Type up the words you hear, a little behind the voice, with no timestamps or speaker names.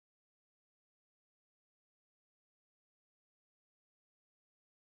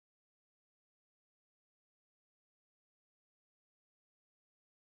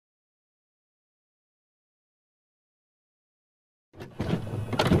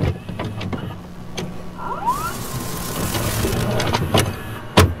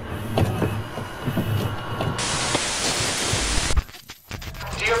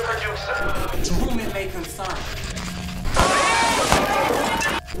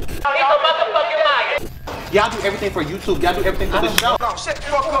Y'all do everything for YouTube. Y'all do everything for the show. No, shut the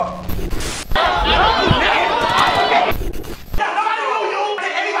fuck up. Nobody knew you.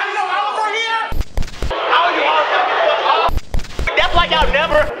 Did anybody know I was right here? That's why y'all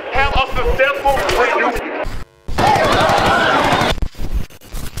never have a successful producer.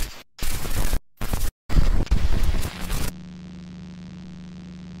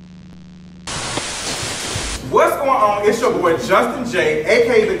 What's going on? It's your boy Justin J,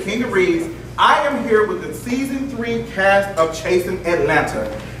 aka the King of Reeds. I am here with the season 3 cast of Chasing Atlanta.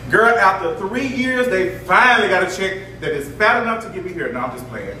 Girl, after 3 years, they finally got a chick that is fat enough to get me here. No, I'm just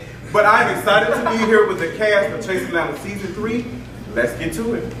playing. But I'm excited to be here with the cast of Chasing Atlanta season 3. Let's get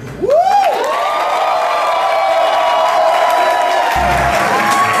to it. Woo!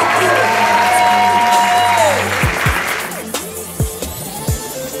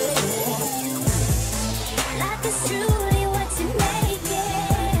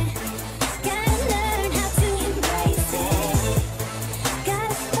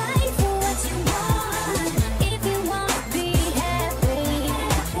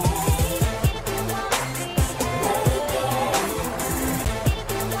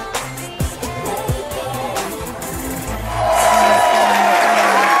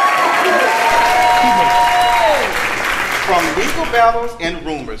 Battles and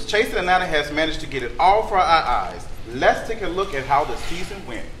rumors, Chasing Atlanta has managed to get it all for our eyes. Let's take a look at how the season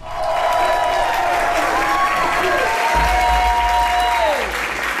went.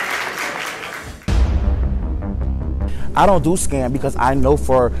 I don't do scam because I know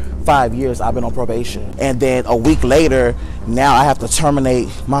for 5 years I've been on probation. And then a week later, now I have to terminate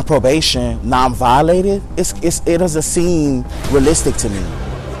my probation. Now I'm violated. It doesn't seem realistic to me.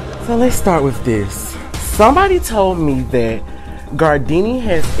 So let's start with this. Somebody told me that Guardini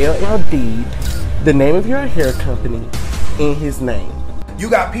has LLD'd the name of your hair company in his name. You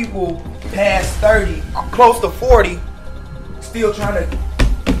got people past 30, close to 40, still trying to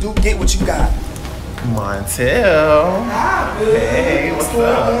get what you got. Montel. Hi, hey, what's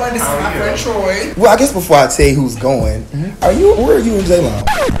up? This is my friend Troy. Well, I guess before I tell you who's going, where are you and Jaylon?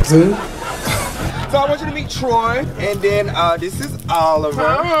 So I want you to meet Troy, and then this is Oliver.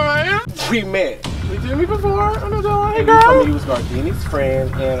 Hi. We met. You did me before? Hey, girl. You told me you was Guardini's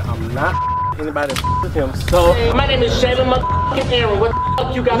friend, and I'm not anybody with him. So My name is Jaylon Aaron. What the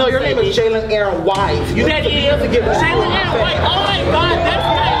fuck you got? No, your name is Jaylon Aaron White. You that is Jaylon Aaron White. Oh my God, that's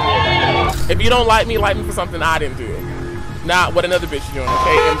my name. If you don't like me for something I didn't do. Not what another bitch doing,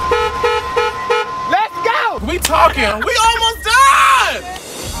 okay? And let's go! We talking. We almost done!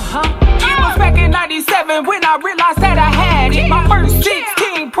 It was back in 97 when I realized that I had it. My first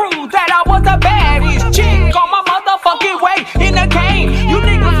 16 proved that I was the baddest chick on my motherfucking way in the game. You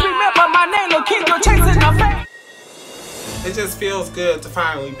niggas remember my name, Lil Kendra, Chasing the fame. It just feels good to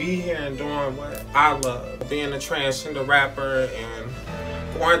finally be here and doing what I love. Being a transgender rapper and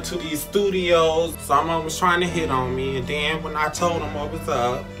going to these studios. Someone was trying to hit on me, and then when I told them what was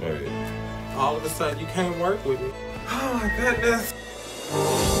up, all of a sudden you can't work with me. Oh my goodness.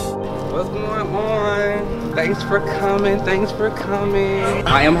 What's going on? Thanks for coming.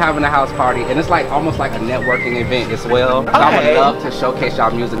 I am having a house party, and it's like almost like a networking event as well. So I would love to showcase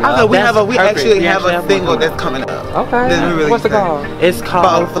y'all music. We actually have a single that's coming up. Okay. Really what's it called? It's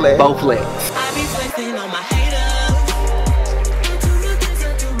called Bowflex.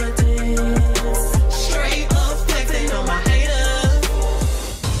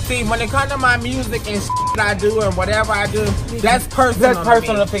 See, when it comes to my music and I do and whatever I do, that's personal. That's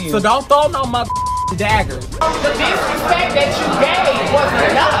personal opinion. So don't throw no daggers. The disrespect that you gave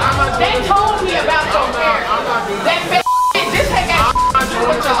wasn't enough. They told me about your hair. That this ain't got to do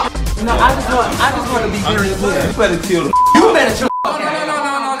with y'all. No, I just want to be very clear. You better chill the You better chill. No.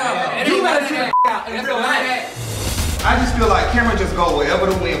 You better chill out. I just feel like Cameron just go wherever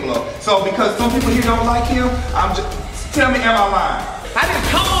the wind blows. So because some people here don't like him, I'm just tell me, am I lying? I didn't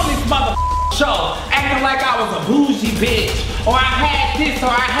come on this show acting like I was a bougie bitch, or I had this, or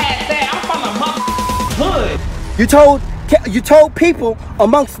I had that. I'm from the hood. You told people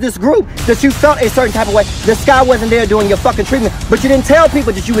amongst this group that you felt a certain type of way. The sky wasn't there doing your fucking treatment, but you didn't tell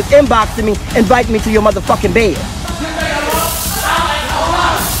people that you was inboxing me, inviting me to your motherfucking bed.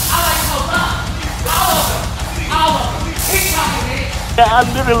 I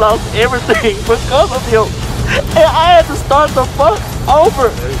literally lost everything because of you. And I had to start the fuck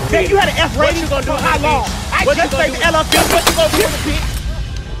over. Man, you had an F rating for how long? I just say the LFL, what you gonna do with the bitch?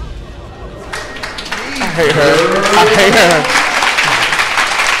 I hate her.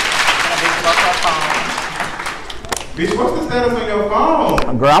 Bitch, what's the status on your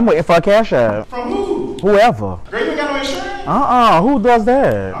phone? Girl, I'm waiting for a cash app. From who? Whoever. Girl, you ain't got no insurance? Who does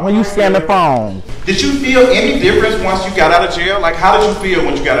that? When you scan the phone. Did you feel any difference once you got out of jail? Like, how did you feel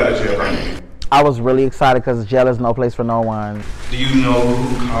when you got out of jail right now? I was really excited because jail is no place for no one. Do you know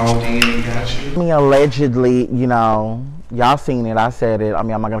who called in and got you? I mean, allegedly, you know, y'all seen it, I said it. I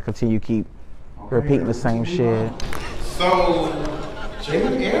mean, I'm not gonna continue keep repeating the same shit. So,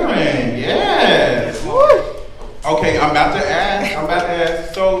 Jaylon Aaron, yes. Woo. Okay, I'm about to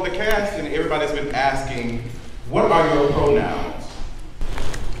ask. So the cast and everybody's been asking, what are your pronouns?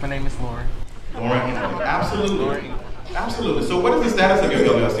 My name is Lauren. Lauren, absolutely. Absolutely. So what is the status of your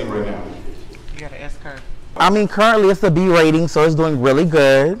LLC right now? You gotta ask her. I mean, currently it's the B rating, so it's doing really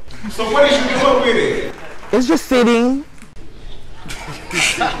good. So what is you doing with it? It's just sitting.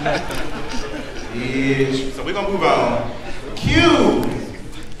 So we're gonna move on. Q,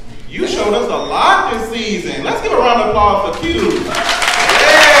 you showed us a lot this season. Let's give a round of applause for Q. Yeah.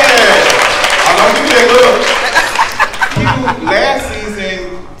 I'm gonna give you that look. Q, last season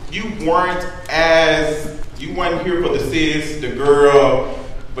you weren't here for the sis, the girl.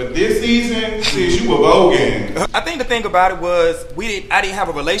 But this season, sis, you were voguing. I think the thing about it was I didn't have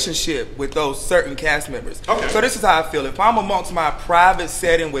a relationship with those certain cast members. Okay. So this is how I feel. If I'm amongst my private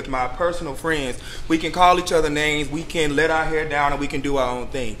setting with my personal friends, we can call each other names, we can let our hair down, and we can do our own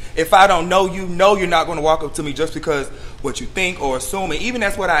thing. If I don't know you, you're not going to walk up to me just because what you think or assume, and even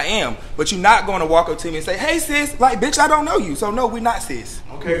that's what I am. But you're not going to walk up to me and say, "Hey sis," like, bitch, I don't know you. So no, we're not sis.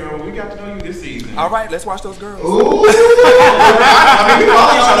 Okay, girl, we got to know you this season. All right, let's watch those girls. Ooh. I mean, we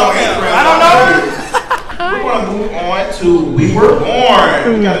follow each other on Instagram. I don't know. We're going to move on to We Were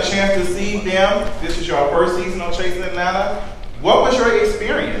Born. We got a chance to see them. This is your first season on Chasing Atlanta. What was your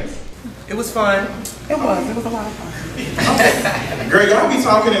experience? It was fun. It was a lot of fun. Girl, y'all be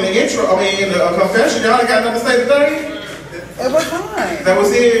talking in the intro, in the confession. Y'all ain't got nothing to say today? It was fun. That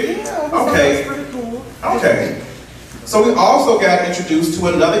was it? Yeah, okay. It was pretty cool. Okay. So we also got introduced to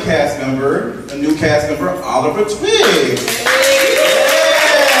another cast member, a new cast member, Oliver Twixt.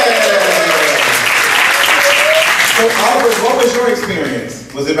 So Oliver, what was your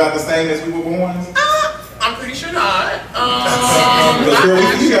experience? Was it about the same as We Were Born? I'm pretty sure not. Girl,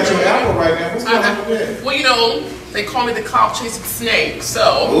 you got your apple right now. What's going on with that? Well, you know, they call me the clout chasing snake,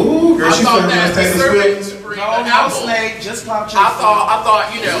 so ooh, girl, I thought that the serpent no snake, just clout chasing. I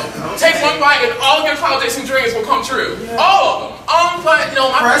thought, you know, take one bite and all your clout chasing dreams will come true. Yeah. All of them. But you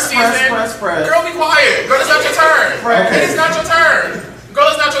know, my first season. Press. Girl, be quiet. Girl, it's not your turn. It is not your turn. Girl,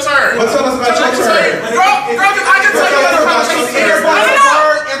 it's not your turn. Well, tell us about your turn. Girl, I can tell you what a clout chasing is.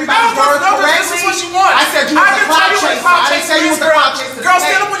 Everybody's word correct. This is what you want. I said you was a cloud chaser. I didn't say you was a cloud chaser. Girl,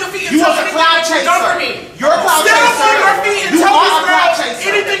 stand up on your feet and tell me anything you've done for me. You're a cloud chaser. Stand up on your feet and tell these girls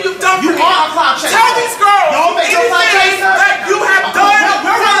anything you've done for me. You are a cloud chaser. Tell these girls anything that you have done for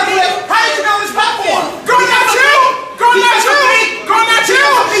me. How did you know this platform? Girl, not you. Girl, not you. Girl, not you.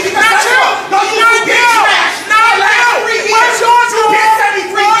 Not you. No, you bitch trash. Not you. Where's yours, girl?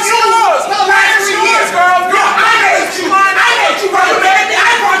 Where's yours? Last 3 years, girl. Girl, I hate you. I hate you, girl. You made me.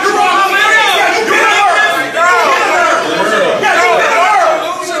 I brought you on.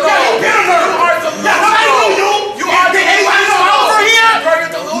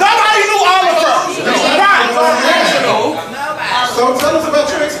 So tell us about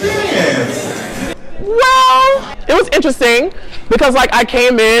your experience. Well, it was interesting because like I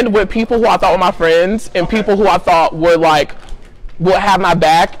came in with people who I thought were my friends and people who I thought would have my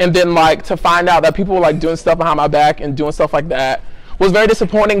back, and then like to find out that people were like doing stuff behind my back and doing stuff like that was very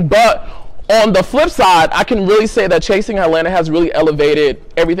disappointing. But on the flip side, I can really say that Chasing Atlanta has really elevated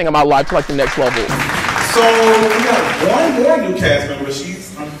everything in my life to like the next level. So we got one more new cast member.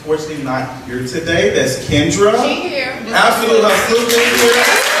 She's unfortunately not here today. That's Kendra. She here. Absolutely. Her sister here.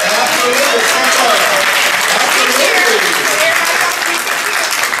 Absolutely.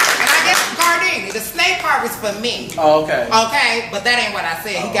 And I guess Guardini, the snake part was for me. Oh, okay. Okay, but that ain't what I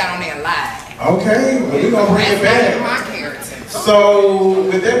said. He got on there live. Okay, well, we're going to bring it back. That's my character. So,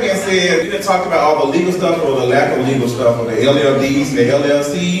 with that being said, we didn't talk about all the legal stuff or the lack of legal stuff or the LLDs and the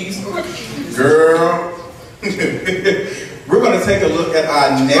LLCs. Girl. We're going to take a look at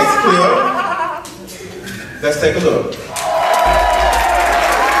our next clip. Let's take a look.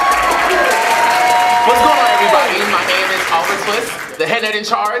 What's going on, everybody? My name is Oliver Twixt, the head in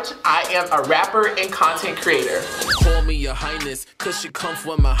charge. I am a rapper and content creator. Call me your highness, cause you come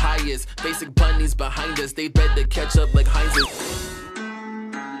from my highest. Basic bunnies behind us, they better catch up like Heinz's.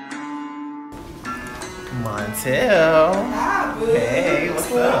 Montel. Hey,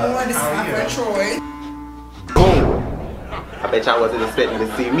 what's up? This is my friend Troy. Boom. I bet y'all wasn't expecting to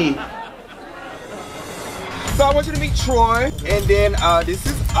see me. So I want you to meet Troy, and then this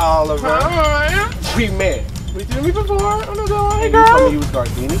is Oliver. Hi. We met We did me before. Oh no, no, hey girl. You told me you was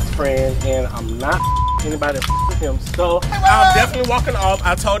Guardini's friend, and I'm not anybody with him. So I'm definitely walking off.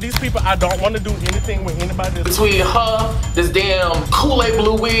 I told these people I don't want to do anything with anybody. Between her, this damn Kool-Aid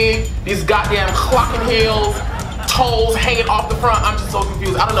blue wig, these goddamn clocking heels, toes hanging off the front, I'm just so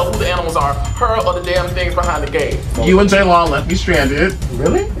confused. I don't know who the animals are, her or the damn things behind the gate. You and Jaylon left me stranded.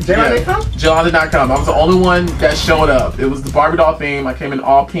 Really? Jaylon didn't come? Jaylon did not come. I was the only one that showed up. It was the Barbie doll theme. I came in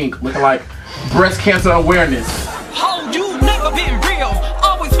all pink, looking like breast cancer awareness. Oh, you never been real,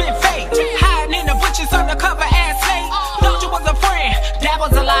 always been fake. Hiding in the bushes undercover ass fake. Thought you was a friend, that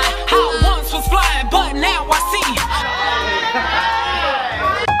was a lie. I once was blind, but now I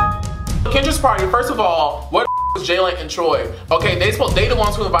see. Kendra's party, first of all, what was Jaylen and Troy? Okay, they the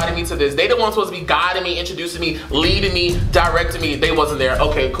ones who invited me to this. They the ones supposed to be guiding me, introducing me, leading me, directing me. They wasn't there.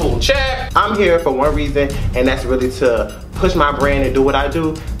 Okay, cool, check. I'm here for one reason, and that's really to push my brand and do what I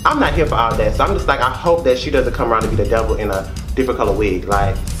do. I'm not here for all that, so I'm just like, I hope that she doesn't come around to be the devil in a different color wig.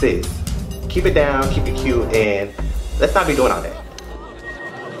 Like, sis, keep it down, keep it cute, and let's not be doing all that.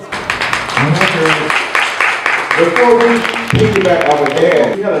 Before we piggyback off of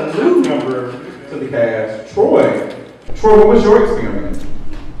that, we had a new member to the cast, Troy. Troy, what was your experience?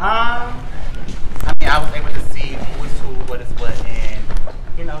 I mean, I was able to see who is who, what is what, and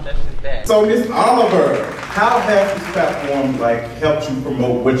you know, that's just that. So, Miss Oliver, how has this platform like helped you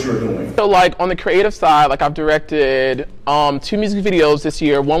promote what you're doing? So like on the creative side, like I've directed 2 music videos this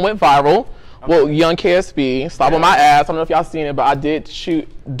year. One went viral. Well, Young KSB, Stop on My Ass. I don't know if y'all seen it, but I did shoot,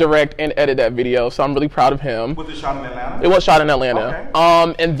 direct, and edit that video, so I'm really proud of him. Was it shot in Atlanta? It was shot in Atlanta.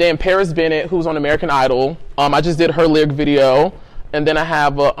 Okay. And then Paris Bennett, who's on American Idol. I just did her lyric video, and then I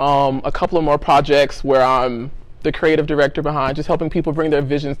have a couple of more projects where I'm the creative director behind, just helping people bring their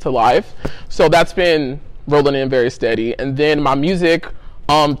visions to life. So that's been rolling in very steady. And then my music,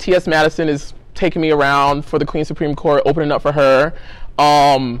 T.S. Madison is taking me around for the Queen Supreme Court, opening up for her.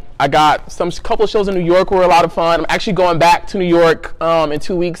 I got couple of shows in New York were a lot of fun. I'm actually going back to New York in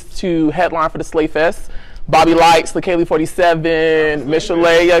 2 weeks to headline for the Slay Fest. Bobby Lights, LaKaylee 47,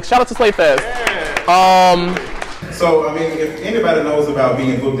 Michelet. Yeah, shout out to Slay Fest. So, I mean, if anybody knows about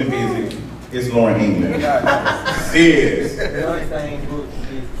being booked and busy, it's Lauren England. Sis.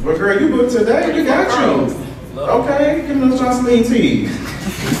 Well, girl, you booked today. We got you. Okay, give me those Jocelyn teas.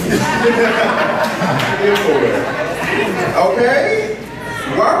 Here for it. Okay?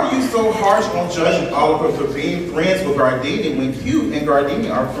 Why were you so harsh on judging Oliver for being friends with Guardini when you and Guardini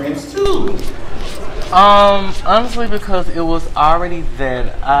are friends too? Honestly, because it was already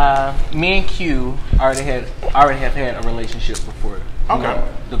that me and Q already have had a relationship before. Okay. You know,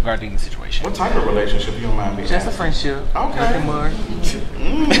 the Guardini situation. What type of relationship you don't mind being? Just a friendship. Okay. Nothing more.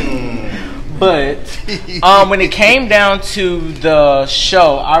 But when it came down to the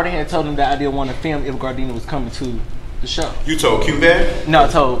show, I already had told him that I didn't want to film if Guardini was coming to the show. You told Q that? No, I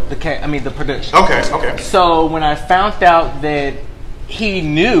told the production. Okay, okay. So when I found out that he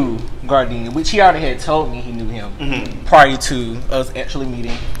knew Guardini, which he already had told me he knew him prior to us actually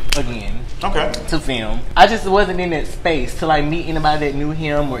meeting again to film, I just wasn't in that space to like meet anybody that knew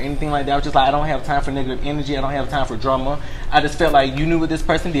him or anything like that. I was just like, I don't have time for negative energy. I don't have time for drama. I just felt like you knew what this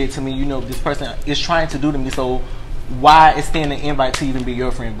person did to me. You know what this person is trying to do to me. So why extend an invite to even be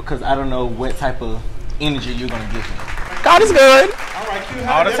your friend? Because I don't know what type of energy you're going to give me. God is good. All right, Q,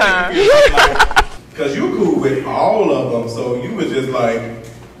 all the time. Because you were cool with all of them, so you were just like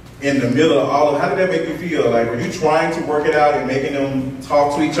in the middle of all of them. How did that make you feel? Like, were you trying to work it out and making them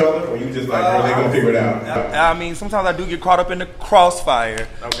talk to each other, or you just like, girl, they're gonna figure it out? I mean, sometimes I do get caught up in the crossfire,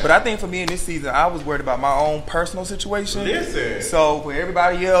 but I think for me in this season, I was worried about my own personal situation. Listen. So for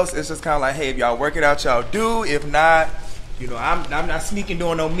everybody else, it's just kind of like, hey, if y'all work it out, y'all do. If not, you know, I'm not sneaking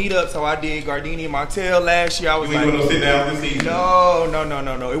doing no meetups. So I did Guardini and Montel last year. I was like, no sit down this season.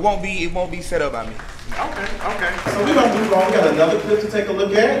 No. It won't be set up by me. Okay. So we're gonna move on. We got another clip to take a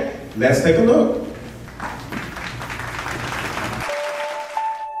look at. Let's take a look.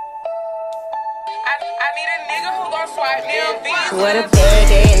 What a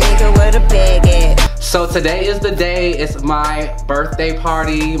bag at, nigga, what a bag at. So today is the day. It's my birthday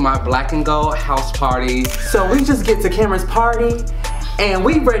party, my black and gold house party. So we just get to Cameron's party and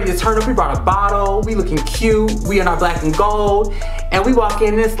we ready to turn up. We brought a bottle, we looking cute, we in our black and gold, and we walk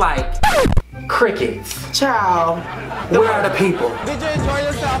in and it's like crickets. Ciao. Where are the people? Did you enjoy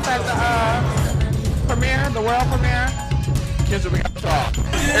yourself at the premiere, the world premiere? Kendra, we got to talk.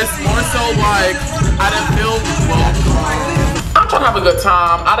 It's more so like I didn't feel well. I'm trying to have a good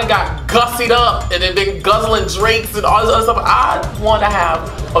time. I done got gussied up and then been guzzling drinks and all this other stuff. I want to have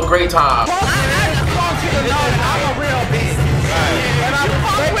a great time. I just want you to know that I'm a real bitch. And I'm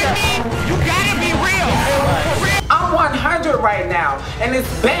fucking with me, you gotta be real. right now. And it's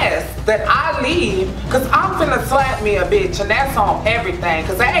best that I leave, because I'm finna slap me a bitch, and that's on everything.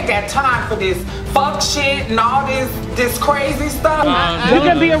 Because I ain't got time for this fuck shit and all this crazy stuff. You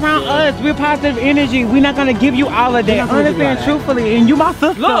can be around us. We're positive energy. We're not gonna give you all of that. Honestly and truthfully, and you my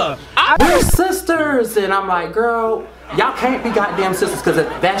sister. Look, we're sisters, and I'm like, girl, y'all can't be goddamn sisters, because if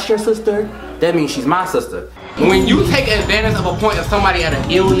that's your sister, that means she's my sister. When you take advantage of a point of somebody at an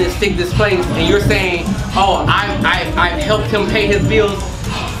illness, sickness place, and you're saying, oh, I've helped him pay his bills,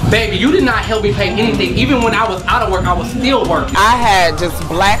 baby, you did not help me pay anything. Even when I was out of work, I was still working. I had just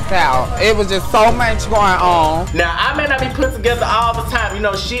blacked out. It was just so much going on. Now, I may not be put together all the time, you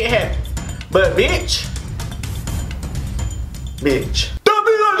know, shit happens. But bitch. Don't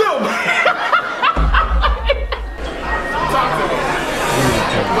be like them. Talk to me.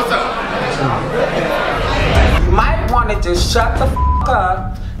 What's up? You might want to just shut the f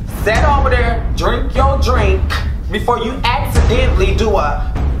up, sit over there, drink your drink, before you accidentally do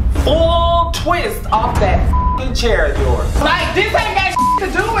a full twist off that f***ing chair of yours. Like, this ain't got to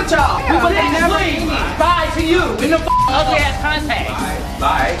do with y'all. We would never bye to you in the ugly ass contact.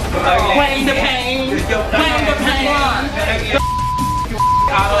 Bye. Claim the pain. Claim the pain.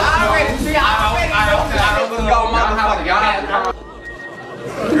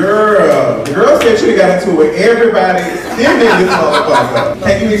 Girl, the girl said she got into it with everybody sitting in this motherfucker.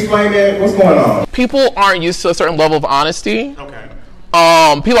 Can you explain that? What's going on? People aren't used to a certain level of honesty. Okay.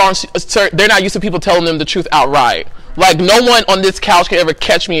 People aren't, they're not used to people telling them the truth outright. Like, no one on this couch can ever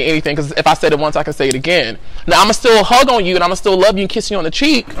catch me in anything, because if I said it once, I can say it again. Now, I'm going to still hug on you, and I'm going to still love you and kiss you on the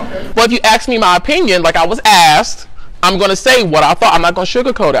cheek. Okay. But if you ask me my opinion, like I was asked, I'm going to say what I thought. I'm not going to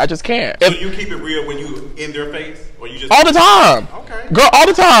sugarcoat it. I just can't. So you keep it real when you in their face? Or you just all the time. Okay. Girl, all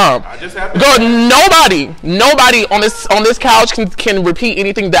the time. I just have to Girl, nobody on this couch can repeat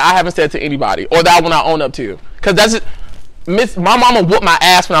anything that I haven't said to anybody, or that I will not own up to. Because that's it. My mama whooped my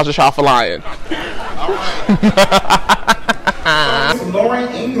ass when I was a child for lying. So, Lauren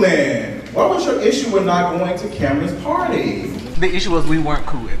England, what was your issue with not going to Cameron's party? The issue was we weren't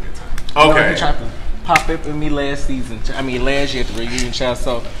cool at the time. Okay. He tried to pop up with me last year at the reunion show,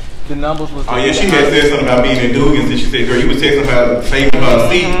 so the numbers was... Oh yeah, she had said something about being in Dugans, and she said, girl, you was saying something about saving her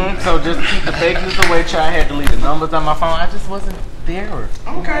seat. So just to keep the fakeness away, I had to leave the numbers on my phone. I just wasn't there.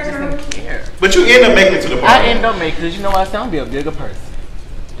 Okay, I just didn't care. But you end up making it to the party. I ended up making it, because you know what, I sound to be a bigger person.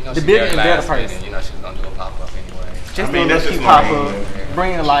 You know, the bigger and better person. You know she's going to do a pop-up anyway. Just doing a little pop-up,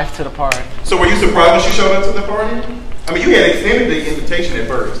 bringing life to the party. So were you surprised when she showed up to the party? I mean, you had extended the invitation at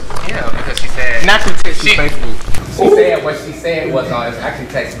first. Yeah, because she said... Not to text Facebook. She said what she said was on, it's actually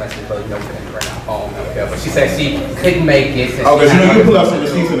text message, but you know, we didn't bring our phone or whatever. But she said she couldn't make it. Oh, because you know you pull up some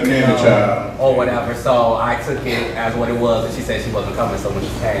receipts in the name of the child. Or whatever, so I took it as what it was, and she said she wasn't coming, so when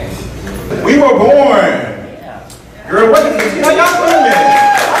she came. We were born! Yeah. Girl, what is this? How y'all feeling?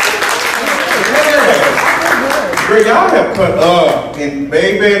 Girl, y'all have cut up, and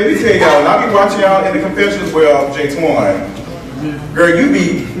baby, let me tell y'all, I be watching y'all in the confessionals with J-Twan. Girl, you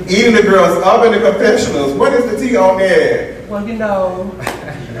be eating the girls up in the confessionals. What is the tea on that? Well, you know,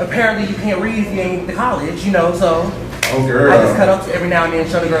 apparently you can't read if you ain't to college, you know, so oh, girl. I just cut up to every now and then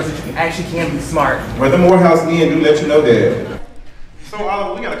show the girls that you actually can be smart. Well, the Morehouse Inn do let you know that. So,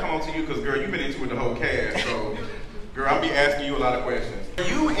 Oliver, we gotta come on to you because, girl, you've been into it the whole cast, so, girl, I'll be asking you a lot of questions.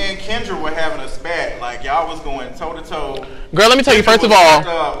 You and Kendra were having a spat, like y'all was going toe-to-toe. Girl, let me tell you, first of all,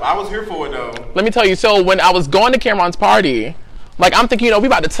 I was here for it, though. Let me tell you, so when I was going to Cameron's party, like, I'm thinking, you know, we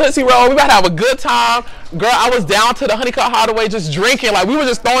about to Tootsie Roll, we about to have a good time. Girl, I was down to the Honeycutt Hideaway just drinking. Like, we were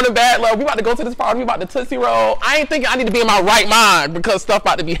just throwing it back. Like, we about to go to this party, we about to Tootsie Roll. I ain't thinking I need to be in my right mind because stuff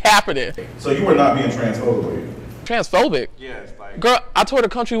about to be happening. So you were not being transphobic? Transphobic? Yes. Like, girl, I toured the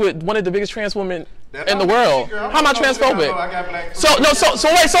country with one of the biggest trans women in the world. How am I transphobic? So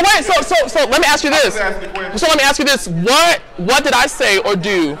let me ask you this. So let me ask you this. What did I say or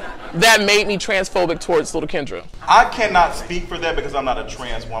do that made me transphobic towards Lil Kendra? I cannot speak for that because I'm not a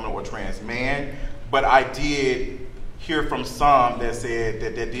trans woman or trans man, but I did hear from some that said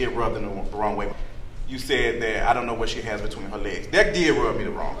that did rub them the wrong way. You said that I don't know what she has between her legs. That did rub me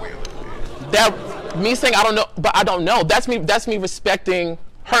the wrong way a little bit. That me saying I don't know, but I don't know. That's me respecting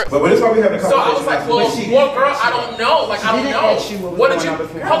her. But that's why we having a conversation. So I was like, well, girl, I don't know. Like, I don't know. What did you?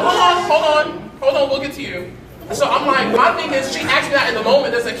 Hold on. We'll get to you. So I'm like, my thing is, she asked me that in the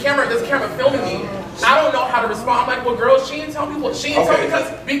moment. There's a camera filming me. I don't know how to respond. I'm like, well, girl, she didn't tell me what. She didn't tell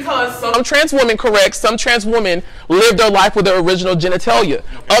me because some trans women, correct, some trans women live their life with their original genitalia.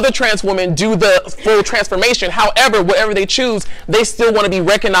 Other trans women do the full transformation. However, whatever they choose, they still want to be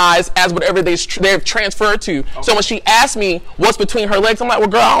recognized as whatever they're transferred to. So when she asked me what's between her legs, I'm like, well,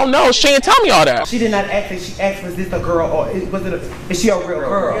 girl, I don't know. She didn't tell me all that. She did not ask it. She asked, was this a girl or is she a real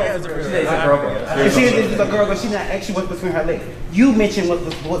girl? Yeah, it's a girl. She said it's a girl. If she is a girl, but she did not ask you what's between her legs. You mentioned what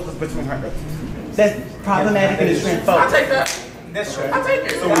was between her legs. That's problematic and it's transphobic. I take that. That's true. I take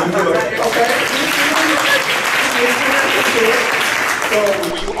it. So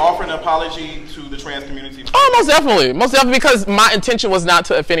will you offer an apology to the trans community? Oh, most definitely. Most definitely, because my intention was not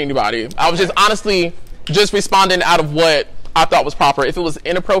to offend anybody. I was just honestly just responding out of what I thought was proper. If it was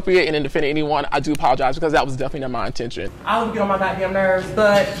inappropriate and it offended anyone, I do apologize because that was definitely not my intention. I would get on my goddamn nerves,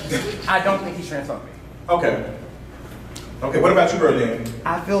 but I don't think he's transphobic. Okay. Okay, what about you, Guardini?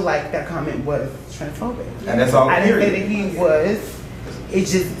 I feel like that comment was transphobic. And that's all. I didn't say that he was.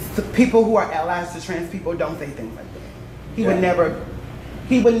 It's just the people who are allies to trans people don't say things like that. He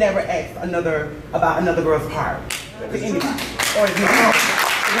would never ask about another girl's part to anybody. Or if he's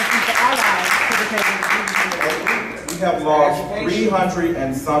allies to the trans. We have lost 300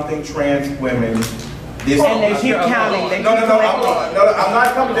 and something trans women. And they keep counting. No, I'm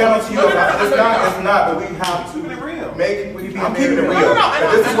not coming down on you. It's not, but we have to I'm keeping it real.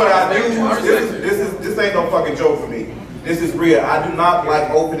 This is what I do. This ain't no fucking joke for me. This is real. I do not like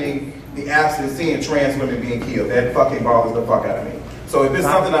opening the apps and seeing trans women being killed. That fucking bothers the fuck out of me. So if it's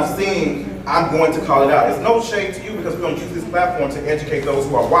something I've seen, I'm going to call it out. It's no shade to you because we're going to use this platform to educate those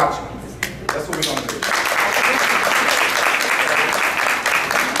who are watching. That's what we're going to do.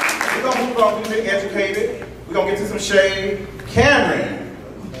 We're going to move on. We've been educated. We're going to get to some shade. Cameron,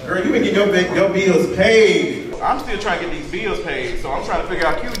 girl, you been getting your bills paid. I'm still trying to get these bills paid, so I'm trying to figure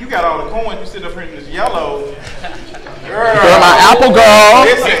out, you got all the coins, you sitting up here in this yellow. Girl, my apple girl.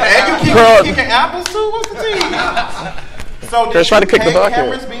 Listen, and you kicking apples too? What's the tea? So did you pay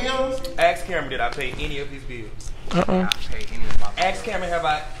Cameron's bills? Ask Cameron, did I pay any of his bills? Ask Cameron,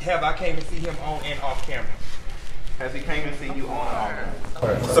 have I came to see him on and off camera? Has he came and seen you on and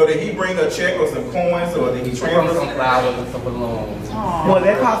off? So did he bring a check or some coins, or did he transfer some flowers and some balloons? Well,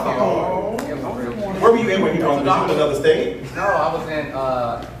 that cost a coin. Where were you in when you were in another state? No, I was in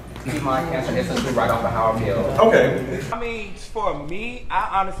Piedmont Cancer Institute right off of Howard Hill. Okay. I mean, for me,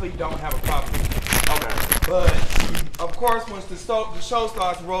 I honestly don't have a problem. Okay. But, of course, once the show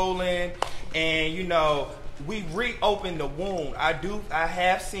starts rolling and, you know, we reopen the wound, I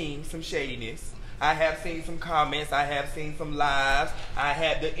have seen some shadiness. I have seen some comments. I have seen some lives.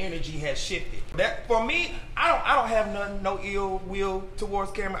 The energy has shifted. That for me, I don't have no ill will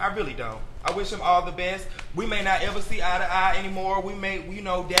towards Cameron. I really don't. I wish him all the best. We may not ever see eye to eye anymore. We may,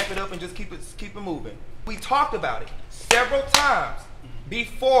 dap it up and just keep it moving. We talked about it several times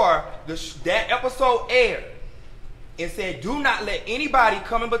before that episode aired, and said, do not let anybody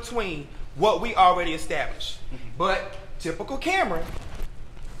come in between what we already established. But typical Cameron.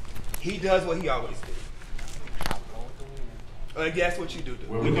 He does what he always do. That's what you do.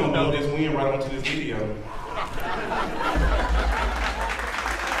 Well, we do know this win right onto this video.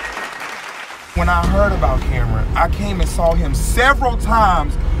 When I heard about Cameron, I came and saw him several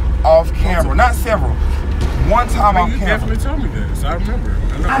times off camera. Not several. One time off camera. You definitely told me this. I remember.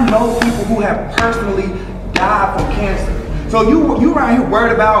 I know people who have personally died from cancer. So you around here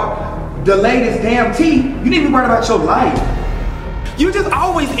worried about the latest damn tea. You need to be worried about your life. You just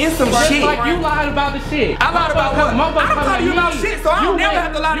always in some shit. Like you lied about the shit. I lied about what? I don't tell you about shit, so I don't never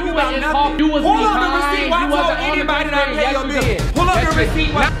have to lie to you about nothing. You was Pull up the receipt. Why told anybody that I pay your bill? Pull up the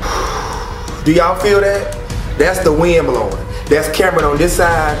receipt. Do y'all feel that? That's the wind blowing. That's Cameron on this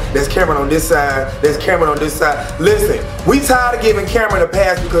side. That's Cameron on this side. That's Cameron on this side. Listen, we tired of giving Cameron a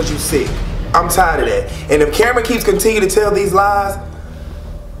pass because you sick. I'm tired of that. And if Cameron keeps continuing to tell these lies,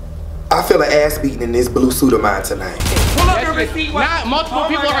 I feel an ass beating in this blue suit of mine tonight. Pull up your receipt. Multiple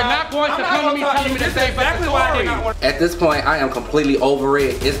people are not going to come to me telling me the same fucking story. At this point, I am completely over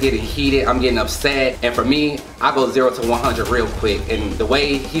it. It's getting heated. I'm getting upset. And for me, I go 0 to 100 real quick. And the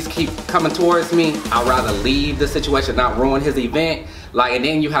way he's keep coming towards me, I'd rather leave the situation, not ruin his event. Like, and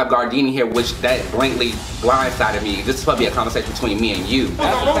then you have Guardini here, which that blankly blindsided me. This is supposed to be a conversation between me and you.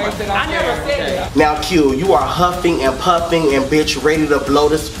 I never said that. Now, Q, you are huffing and puffing and bitch ready to blow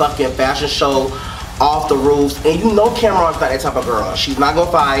this fucking fashion show off the roofs. And you know Cameron's not that type of girl. She's not gonna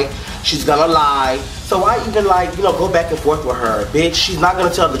fight. She's gonna lie. So why even go back and forth with her? Bitch, she's not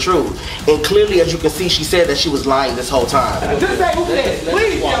gonna tell the truth. And clearly, as you can see, she said that she was lying this whole time. Just say who said.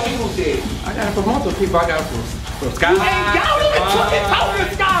 Please tell me who said. I got it from multiple people. I got it from Sky. You ain't got it. Talk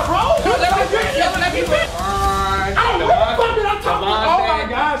to Sky, bro.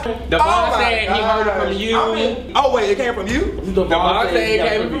 Devon said he heard it from you. Oh wait, it came from you? Devon said it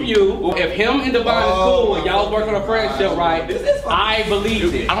came from you. If him and Devon is cool and y'all work on a friendship, right? I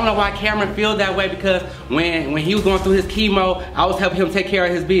believed it. I don't know why Cameron feels that way because when he was going through his chemo, I was helping him take care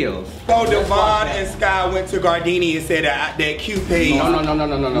of his bills. So Devon and Sky went to Guardini and said that Q paid.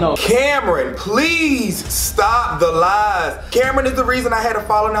 No. Cameron, please stop the lies. Cameron is the reason I had a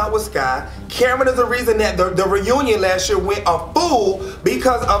falling out with Sky. Cameron is the reason that the reunion last year went a fool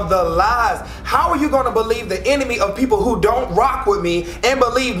because of the lies. How are you going to believe the enemy of people who don't rock with me and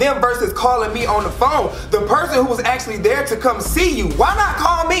believe them versus calling me on the phone? The person who was actually there to come see you, why not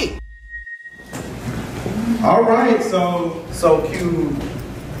call me? All right, so Q,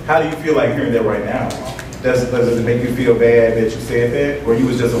 how do you feel like hearing that right now? Does it make you feel bad that you said that, or you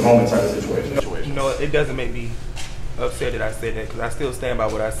was just a moment type of situation? You know, it doesn't make me upset that I said that because I still stand by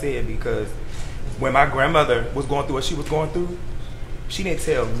what I said because when my grandmother was going through what she was going through, she didn't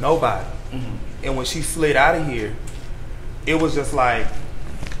tell nobody. And when she slid out of here, it was just like,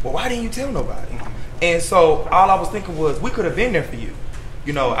 well, why didn't you tell nobody? And so all I was thinking was, we could have been there for you.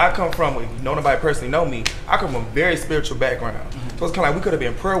 You know, I come from, if nobody personally know me, I come from a very spiritual background. So it's kind of like we could have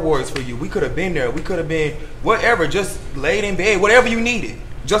been prayer warriors for you. We could have been there. We could have been whatever, just laid in bed, whatever you needed.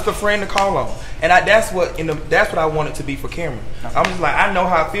 Just a friend to call on. And that's what I wanted to be for Cameron. I'm just like, I know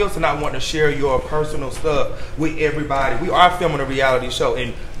how it feels to not want to share your personal stuff with everybody. We are filming a reality show,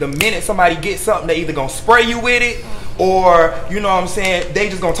 and the minute somebody gets something, they either gonna spray you with it, or you know what I'm saying, they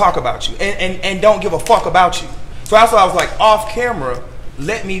just gonna talk about you and don't give a fuck about you. So that's why I was like, off camera,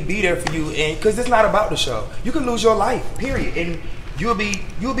 let me be there for you, and because it's not about the show. You can lose your life, period, and you'll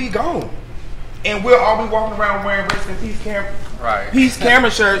be gone. And we'll all be walking around wearing rest in peace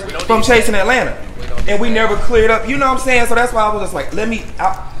Cameron shirts from Chasing Atlanta. And we never cleared up, you know what I'm saying? So that's why I was just like,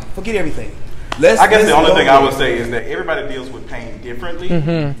 forget everything. I guess the only thing I would say is that everybody deals with pain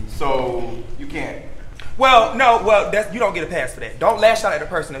differently. So you can't. Well, no, you don't get a pass for that. Don't lash out at the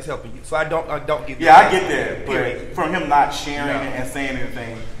person that's helping you. So I don't give you. Yeah, I get that. But from him not sharing and saying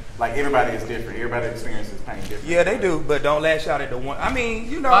anything, like everybody is different. Everybody experiences pain different. Yeah, they do, but don't lash out at the one. I mean,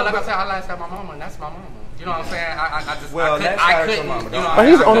 you know. Like I said, I lash at my mama, and that's my mama. You know what I'm saying? I just couldn't. Mama, you know, but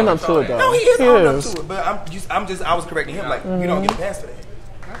he's owning up to it though. No, he is owning up to it. But I was correcting him. Like you don't get a pass for that.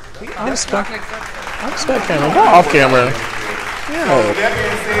 I respect Cameron. Go off camera. Yeah. So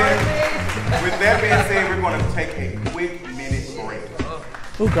with that being said, we're going to take a quick minute break.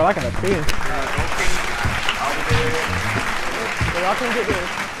 Ooh, girl, I gotta pee. Y'all can get this.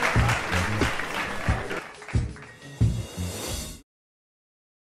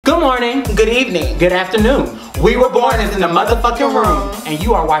 Good morning, good evening, good afternoon. We Were Born is in the motherfucking room, and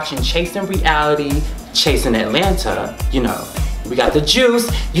you are watching Chasing Reality, Chasing Atlanta. You know, we got the juice.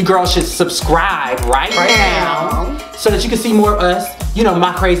 You girls should subscribe right now so that you can see more of us. You know,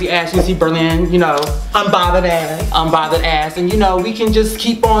 my crazy ass, you see Berlin, you know, unbothered ass, and you know, we can just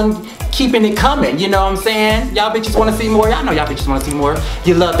keep on keeping it coming, you know what I'm saying? Y'all bitches wanna see more? Y'all know y'all bitches wanna see more.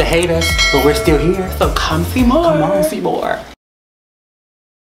 You love to hate us, but we're still here, so come see more. Come on, see more.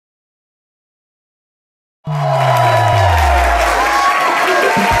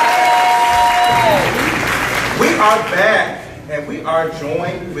 We are back, and we are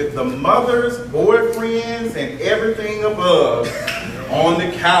joined with the mothers, boyfriends, and everything above on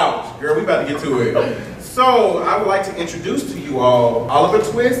the couch. Girl, we about to get to it. So, I would like to introduce to you all Oliver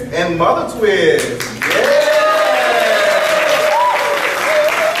Twixt and Mother Twixt. Yeah!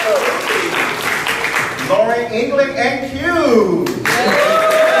 Lauren England and Q. Yeah!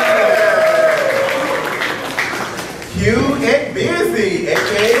 Q and Busy,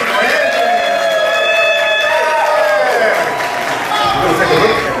 aka Brandon.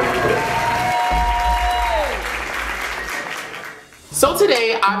 So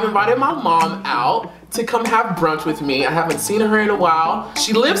today I've invited my mom out to come have brunch with me. I haven't seen her in a while.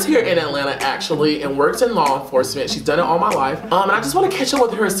 She lives here in Atlanta actually and works in law enforcement. She's done it all my life. And I just want to catch up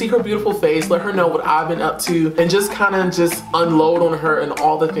with her, see her beautiful face, let her know what I've been up to, and just kind of just unload on her and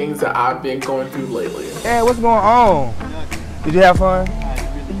all the things that I've been going through lately. Hey, what's going on? Did you have fun?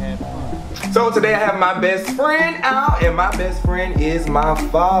 So today I have my best friend out, and my best friend is my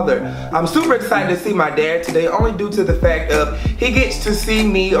father. I'm super excited to see my dad today, only due to the fact of he gets to see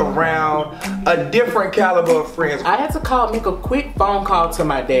me around a different caliber of friends. I had to make a quick phone call to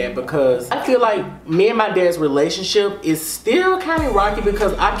my dad because I feel like me and my dad's relationship is still kind of rocky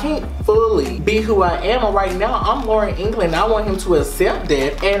because I can't fully be who I am. And right now, I'm Lauren England. I want him to accept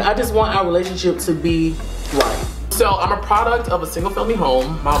that, and I just want our relationship to be right. So I'm a product of a single family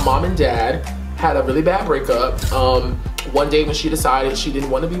home. My mom and dad had a really bad breakup. One day when she decided she didn't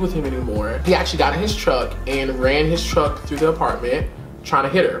want to be with him anymore, he actually got in his truck and ran his truck through the apartment, trying to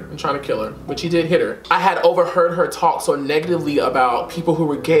hit her and trying to kill her, which he did hit her. I had overheard her talk so negatively about people who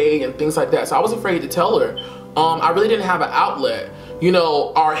were gay and things like that, so I was afraid to tell her. I really didn't have an outlet. You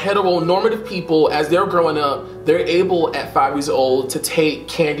know, our heteronormative people, as they're growing up, they're able at 5 years old to take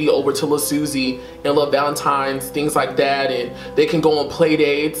candy over to Lil Susie and Lil Valentine's, things like that, and they can go on play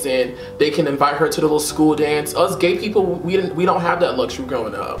dates and they can invite her to the little school dance. Us gay people, we don't have that luxury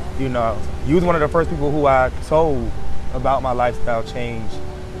growing up. You know, you was one of the first people who I told about my lifestyle change,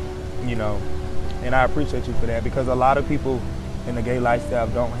 you know, and I appreciate you for that, because a lot of people in the gay lifestyle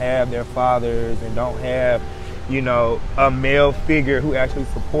don't have their fathers and don't have, you know, a male figure who actually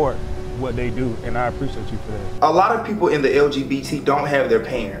support what they do, and I appreciate you for that. A lot of people in the LGBT don't have their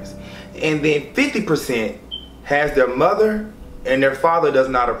parents, and then 50% has their mother and their father does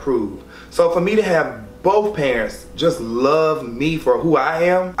not approve. So for me to have both parents just love me for who I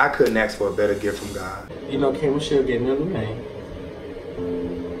am, I couldn't ask for a better gift from God. You know, K. Michelle gave me a new name,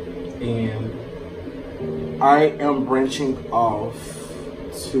 and I am branching off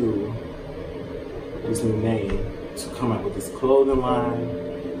to this new name to come out with this clothing line,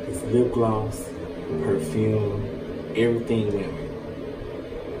 this lip gloss, perfume, everything women.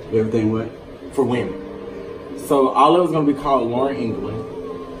 Everything what? For women. So all of it's gonna be called Lauren England.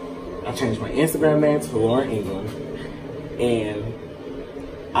 I changed my Instagram name to Lauren England, and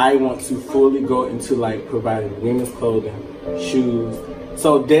I want to fully go into like providing women's clothing, shoes.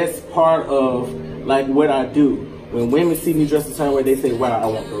 So that's part of like what I do. When women see me dressed a certain way, they say, wow, I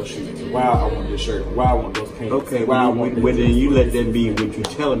want those shoes. Wow, I want this shirt. Wow, I want those pants. Okay, wow, I want this. Well, then you let that be what you're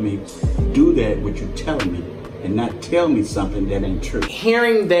telling me. Do that, what you're telling me, and not tell me something that ain't true.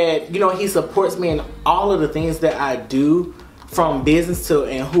 Hearing that, you know, he supports me in all of the things that I do, from business to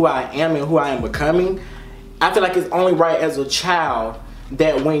and who I am and who I am becoming, I feel like it's only right as a child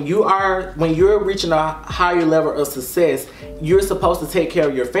that when you're reaching a higher level of success, you're supposed to take care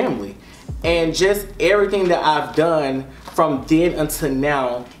of your family. And just everything that I've done from then until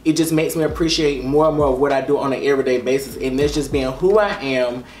now, it just makes me appreciate more and more of what I do on an everyday basis. And that's just being who I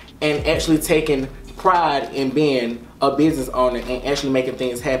am and actually taking pride in being a business owner and actually making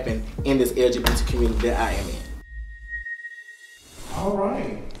things happen in this LGBT community that I am in. All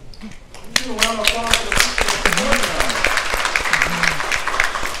right. Give a round of applause for the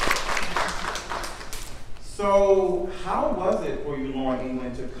So, how was it for you, Lauren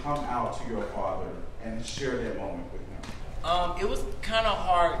England, to come out to your father and share that moment with him? It was kind of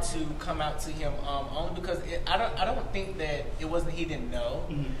hard to come out to him, only because I don't think that it wasn't he didn't know.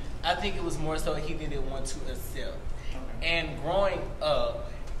 Mm-hmm. I think it was more so he didn't want to accept. Okay. And growing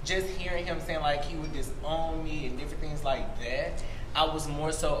up, just hearing him saying like he would disown me and different things like that, I was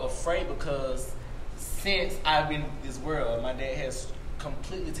more so afraid, because since I've been in this world, my dad has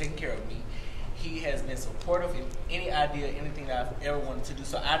completely taken care of me. He has been supportive in any idea, anything that I've ever wanted to do.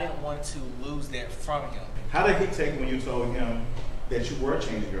 So I didn't want to lose that from him. How did he take when you told him that you were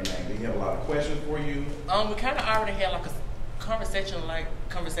changing your name? Did he have a lot of questions for you? We kind of already had like a conversation like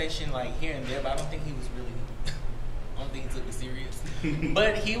here and there, but I don't think he was really, I don't think he took it serious.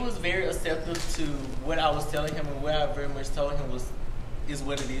 But he was very accepting to what I was telling him, and what I very much told him is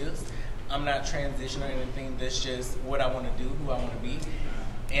what it is. I'm not transitioning or anything. That's just what I want to do, who I want to be.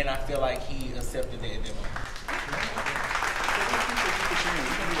 And I feel like he accepted that at that moment.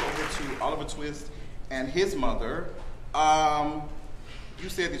 We're going to go over to Oliver Twixt and his mother. You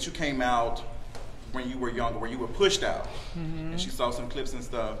said that you came out when you were younger, where you were pushed out. Mm-hmm. And she saw some clips and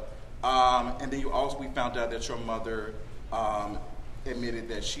stuff. And then we found out that your mother admitted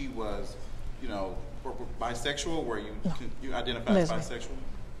that she was, you know, bisexual. Were you identified as bisexual?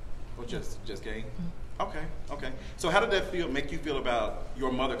 Or just gay? Mm-hmm. Okay. So how did that make you feel about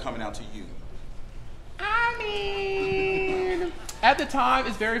your mother coming out to you? I mean, at the time,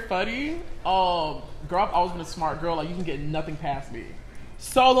 it's very funny. Girl, I've always been a smart girl. Like, you can get nothing past me.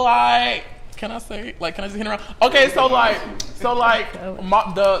 So, like, can I just hit around? Okay, the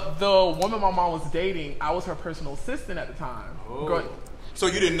woman my mom was dating, I was her personal assistant at the time. Oh. Girl, so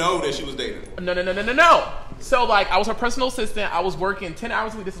you didn't know that she was dating? No. So, like, I was her personal assistant. I was working 10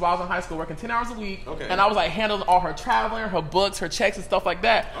 hours a week. This is while I was in high school, working 10 hours a week. Okay. And I was, like, handling all her traveling, her books, her checks, and stuff like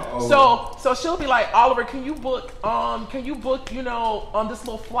that. Oh. So she'll be like, Oliver, can you book, you know, this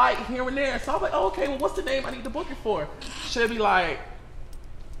little flight here and there? So I'm like, oh, okay, well, what's the name I need to book it for? She'll be like,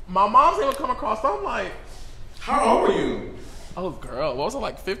 my mom's name will come across. So I'm like, how old were you? Oh, girl, what was it,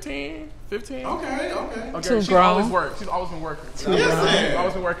 like 15? 15? Okay. She's always worked. She's always been working. She's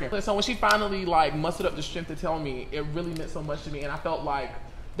always been working. So when she finally like mustered up the strength to tell me, it really meant so much to me, and I felt like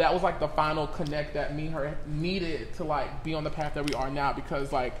that was like the final connect that me and her needed to like be on the path that we are now,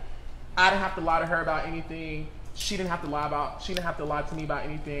 because like I didn't have to lie to her about anything. She didn't have to lie to me about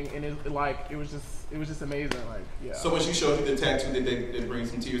anything, and it was just amazing. Like, yeah. So when she showed you the tattoo, did it bring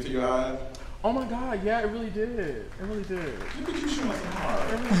some tears to your eyes? Oh my God, yeah, it really did. It really did. Look at you showing some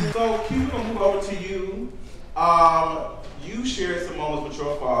heart. So Q, we're gonna move over to you. You shared some moments with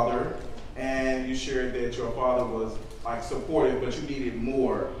your father, and you shared that your father was like supportive, but you needed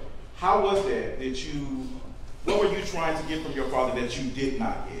more. How was that? What were you trying to get from your father that you did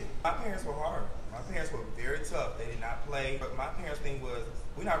not get? My parents were hard. My parents were very tough. They did not play. But my parents' thing was,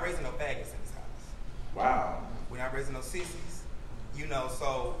 we're not raising no faggots in this house. Wow. We're not raising no sissies. You know,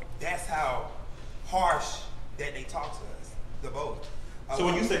 so that's how harsh that they talk to us, the both. So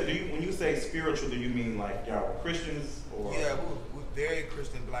when you say spiritual, do you mean like y'all were Christians or? Yeah, we're very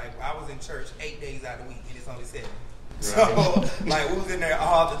Christian. Like I was in church 8 days out of the week, and it's only 7. Right. So like we was in there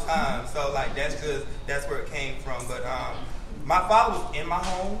all the time. So like that's where it came from. But my father was in my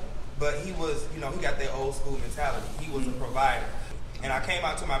home, but he was, you know, he got that old school mentality. He was a provider. And I came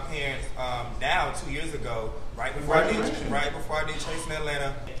out to my parents now 2 years ago, right before I did Chasing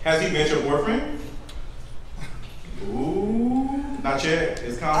Atlanta. Has he met your boyfriend? Ooh, not yet.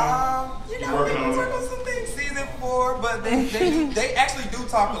 It's coming. You know, we're working on some things. Season 4, but they actually do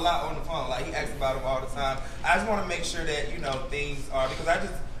talk a lot on the phone. Like he asks about them all the time. I just want to make sure that, you know, things are, because I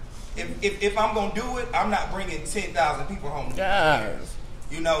just, if I'm gonna do it, I'm not bringing 10,000 people home. Yes.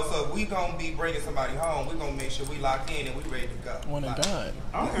 You know, so if we gonna be bringing somebody home, we're gonna make sure we locked in and we ready to go. One and done.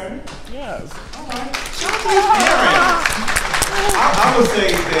 Okay. Yes. All right. I would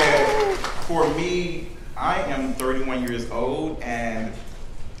say that for me, I am 31 years old, and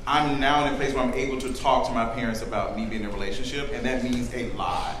I'm now in a place where I'm able to talk to my parents about me being in a relationship, and that means a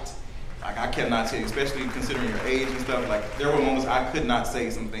lot. Like, I cannot tell you, especially considering your age and stuff, like, there were moments I could not say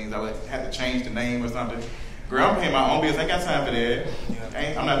some things. I would have to change the name or something. Girl, I'm paying my own bills. I ain't got time for that.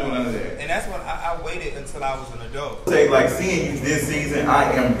 Yeah. I'm not doing none of that. And that's when I waited until I was an adult. Say, like, seeing you this season,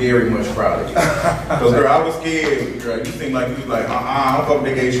 I am very much proud of you. Because, girl, I was scared. Girl, you seemed like you was like, I don't fuck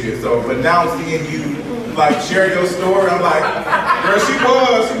with that gay shit. So, but now seeing you, like, share your story, I'm like, girl, she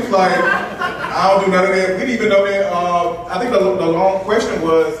was like, I don't do none of that. We didn't even know that. I think the long question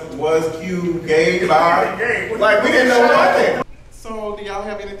was Q gay, bi? Like, we didn't know nothing. So, do y'all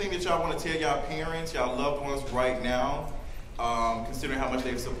have anything that y'all want to tell y'all parents, y'all loved ones right now, considering how much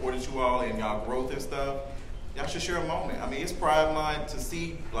they've supported you all and y'all growth and stuff? Y'all should share a moment. I mean, it's Pride Month to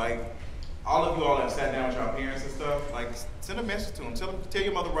see, like, all of you all have sat down with y'all parents and stuff. Like, send a message to them. Tell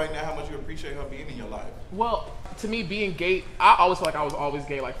your mother right now how much you appreciate her being in your life. Well, to me, being gay, I always feel like I was always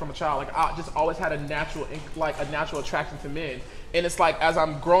gay, like from a child. Like, I just always had a natural attraction to men. And it's like, as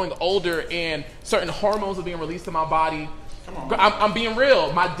I'm growing older and certain hormones are being released in my body, I'm being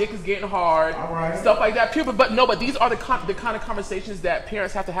real. My dick is getting hard, stuff like that. But these are the kind of conversations that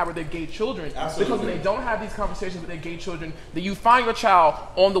parents have to have with their gay children. Absolutely. Because when they don't have these conversations with their gay children, then you find your child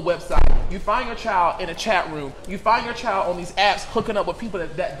on the website, you find your child in a chat room, you find your child on these apps hooking up with people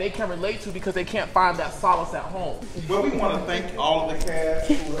that they can relate to because they can't find that solace at home. Well, we want to thank all of the cast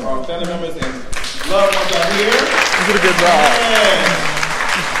who are family members and loved ones out here. You did a good job.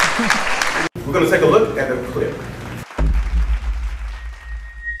 We're going to take a look at the clip.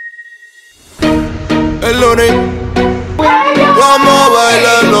 Hello, Nick. One more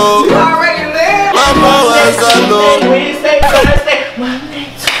bailando. You already live. One more bailando.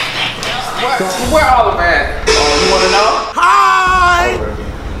 Where all of that? You want to know? Hi!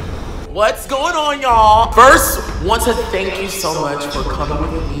 What's going on, y'all? First, want to thank you so much for coming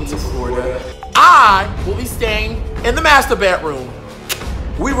with me to Florida. I will be staying in the master bedroom.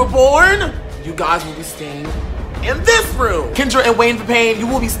 We were born. You guys will be staying in this room. Kendra and Wayne Payne, you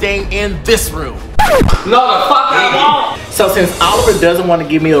will be staying in this room. No, the fuck I won't. So since Oliver doesn't want to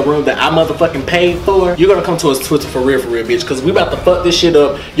give me a room that I motherfucking paid for, you're gonna come to us Twitter for real, bitch. Cause we about to fuck this shit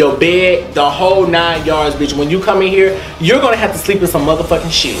up. Your bed, the whole 9 yards, bitch. When you come in here, you're gonna have to sleep in some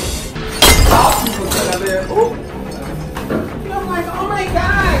motherfucking shit. I'm like, oh my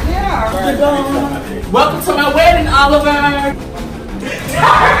God, yeah. Welcome to my wedding, Oliver.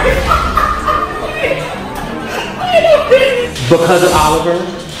 Because of Oliver.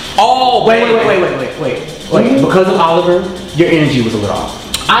 Oh, wait. Because of Oliver, your energy was a little off.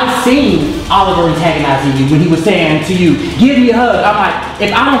 I've seen Oliver antagonizing you when he was saying to you, give me a hug. I'm like,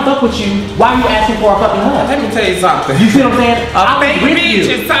 if I don't fuck with you, why are you asking for a fucking hug? Let me tell you something. You see what I'm saying? A fake bitch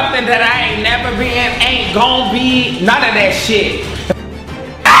is something that I ain't never been, ain't gonna be, none of that shit.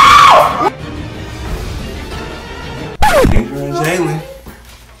 Jaylen.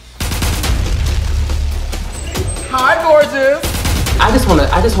 Hi, gorgeous. I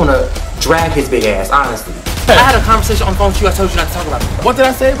just want to drag his big ass, honestly. I had a conversation on the phone with you. I told you not to talk about it. What did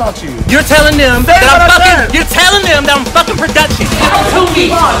I say about you? You're telling them that you're telling them that I'm fucking production. Tell me,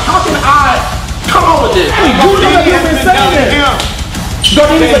 how can I come on with this? You know you've been saying it.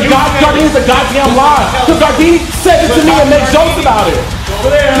 Guardini's a goddamn lie. Because Guardini said it to me and made jokes about it.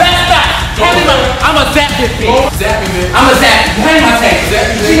 That's not. I'm a zap this bitch. Zap me, bitch. I'm a zap. Hand my tape.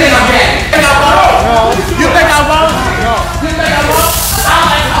 She think I'm zapping. You think I won't? No. You think I won't?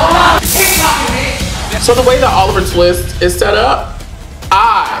 So the way that Oliver Twist is set up,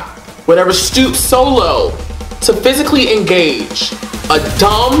 I would ever stoop so low to physically engage a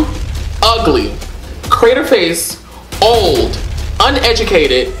dumb, ugly, crater face, old,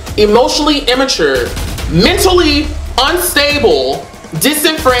 uneducated, emotionally immature, mentally unstable,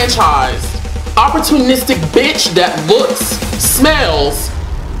 disenfranchised, opportunistic bitch that looks, smells,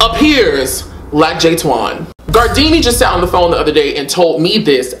 appears like J-Twan. Guardini just sat on the phone the other day and told me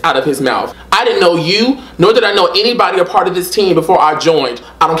this out of his mouth. I didn't know you, nor did I know anybody a part of this team before I joined.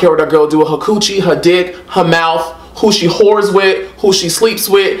 I don't care what that girl do with her coochie, her dick, her mouth, who she whores with, who she sleeps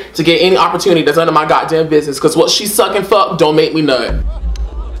with, to get any opportunity that's none of my goddamn business. Cause what she suck and fuck don't make me nut.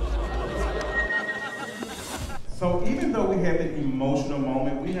 So even though we had the emotional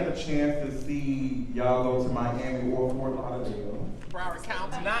moment, we had a chance to see y'all go to Miami or Fort Lauderdale. Broward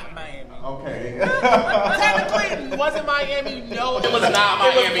County, not Miami. Okay. Technically, was it Miami? No, it was not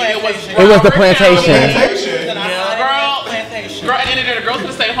Miami. It was the plantation. Girl, at the end of the day, the girls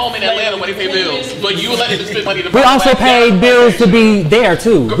gonna stay home in Atlanta when they pay bills. But you let them spend money to We also paid bills to be there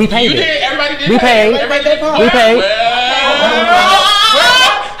too. We paid You it. did. Everybody did. We paid. Everybody did. We paid.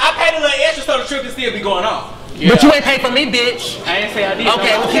 I paid a little extra so the trip can still be going on. But you ain't paid for me, bitch. I didn't say I did.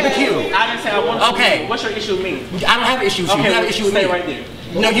 Okay, well keep it cute. I didn't say I wanted to. Okay. What's your issue with me? I don't have issues with you. You have issues with me. Stay right there.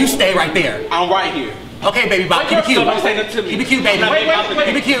 No, you stay right there. I'm right here. Okay, baby bop, keep it cute. Don't say nothing to me. Keep it cute, baby.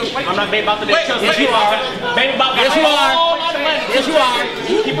 Keep it cute. I'm not baby bop to that. Yes, you are. Baby bop. Yes, you are. Yes, you are.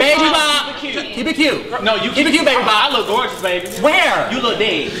 Baby bop. Keep it cute. No, you keep it cute, baby bop. I look gorgeous, baby. Where? You look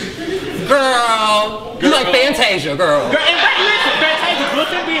dead. Girl. You like Fantasia, girl. Girl, and listen, Fantasia's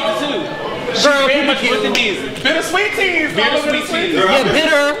looked in business too. Girl, very keep much it cute. looked in business. Bittersweet teas. Bittersweet teas. Yeah,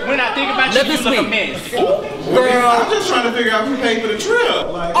 bitter. When I think about you, you look a mess. Girl, I'm just trying to figure out who paid for the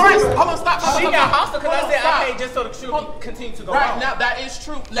trip. Like, All right, hold on, stop. She got hostile because I said I paid just so the trip continue to go Right on. now, that is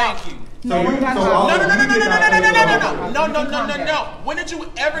true. Thank you. So you, No. When did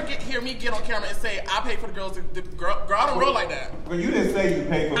you ever hear me get on camera and say I paid for the girls? Girl, I don't roll like that. Well, you didn't say you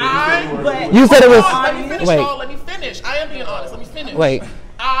paid for it. You said it was. Let me finish, Wait. y'all. Let me finish. I am being honest. Let me finish. Wait.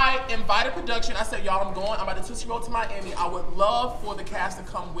 I invited production. I said, y'all, I'm going. I'm about to Tootsie Roll to Miami. I would love for the cast to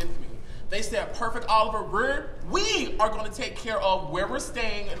come with me. They said, perfect, Oliver. We are going to take care of where we're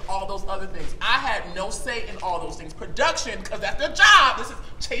staying and all those other things. I had no say in all those things. Production, because that's their job. This is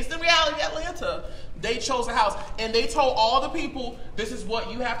Chasing Reality Atlanta. They chose a house, and they told all the people, this is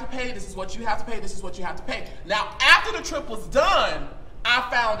what you have to pay, this is what you have to pay, this is what you have to pay. Now, after the trip was done, I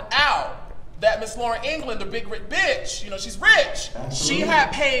found out that Miss Lauren England, the big rich bitch, you know, she's rich. Absolutely. She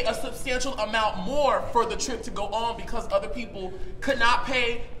had paid a substantial amount more for the trip to go on because other people could not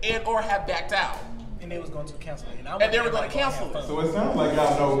pay and or have backed out. And they was going to cancel it. And they were going to cancel it. So it sounds like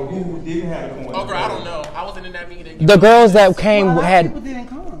y'all know who didn't have a coin. Oh, girl, I don't know. I wasn't in that meeting. The girls that came had. People didn't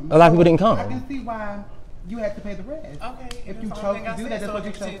come. A lot of people didn't I come. can see why you had to pay the rest. Okay. If you chose to do that, that's what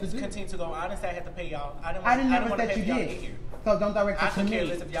you chose to do. Continue to go. I didn't say I had to pay y'all. I didn't know that you did. So don't direct it to me.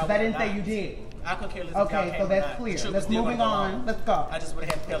 I didn't say you did. I couldn't care less if y'all Okay, so that's clear. Let's moving on. Let's go. I just would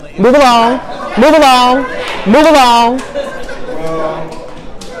have had to pay Move along. Move along. Move along.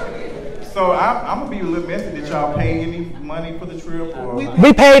 So I'm gonna be a little messy. Did y'all pay any money for the trip? Or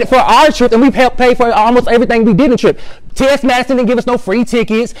We paid for our trip, and we paid for almost everything we did in the trip. T.S. Madison didn't give us no free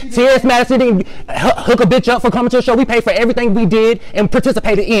tickets. T.S. Madison didn't hook a bitch up for coming to the show. We paid for everything we did and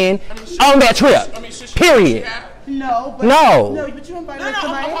participated in on that trip. Period. No, but but you invited us to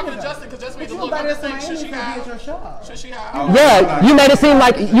Miami. I'm talking to Justin because Justin made the look. Should she have? Should she have? Yeah, you made it seem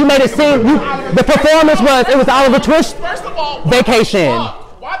like the performance was Oliver Twist vacation.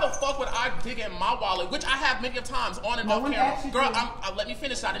 Why the fuck would I dig in my wallet, which I have many of times on and off camera? Girl, let me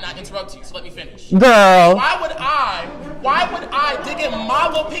finish. I did not interrupt you, so let me finish. Girl. Why would I dig in my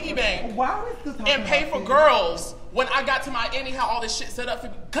little piggy bank and pay for girls when I got to Miami, how all this shit set up for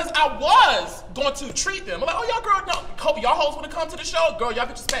me? Because I was going to treat them. I'm like, oh, y'all girl, no, hope y'all hoes want to come to the show. Girl, y'all get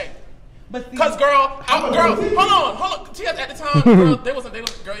your stay. Because girl, hold on. T.S. at the time, girl, it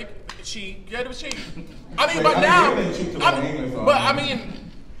was she. I mean, but now,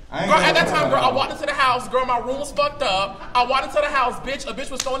 Girl, at that time, girl, I walked into the house. Girl, my room was fucked up. I walked into the house, bitch. A bitch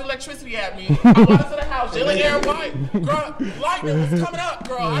was throwing electricity at me. I walked into the house. Jaylon Aaron white. Girl, lightning was coming up,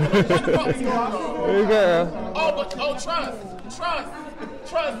 girl. I didn't know what the fuck was going on. Trust.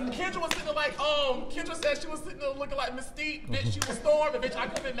 Kendra was sitting there like, Kendra said she was sitting there looking like Mystique. Bitch, she was Storm, and bitch, I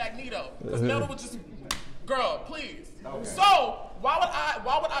could have been Magneto. Because Metal was just, girl, please. Okay. So, why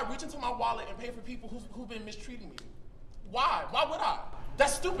would I reach into my wallet and pay for people who've been mistreating me? Why? Why would I?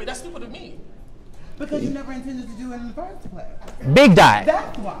 That's stupid. That's stupid to me. Because you never intended to do it in the first place. Big die.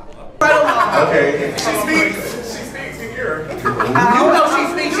 That's why. Okay. She speaks here. You know she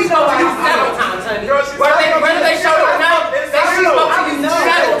speaks. She spoke to you several times, honey. Whether they showed up or not, she spoke to you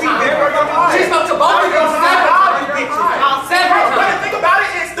several times. She spoke to both of you several times. Several times. The thing about it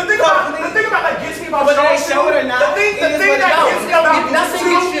is, the thing about that gets me about whether they show it or not. The thing that gets me about nothing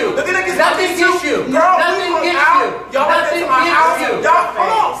gets you. The thing that gets nothing gets you. Girl, nothing gets you. Y'all nothing gets you. Y'all, hold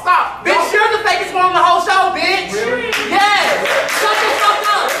on, stop. Bitch, you're the fakest one on the whole show, bitch. Yes. Shut the fuck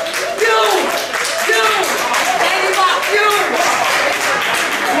up. You. Baby Box, you.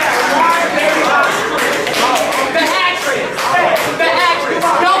 The actress.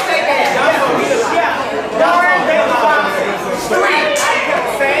 No fake ass.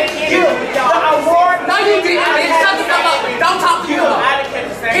 You. The award. No, you didn't, bitch. Shut the fuck up. Don't talk to you.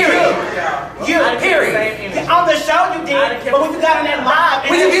 Period. On the show you did, but when you got on that live,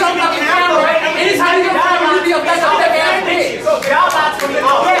 when you be on fucking camera, anytime you get on camera, you be a fucking ass bitch. So y'all lied to me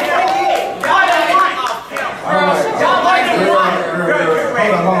off. Yes, they did. Y'all lied to me off.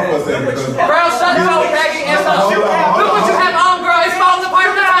 Girl, shut your faggy ass up. Look what you have on, girl. It's falling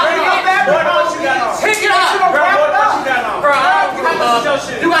apart now. Pick it up. Girl,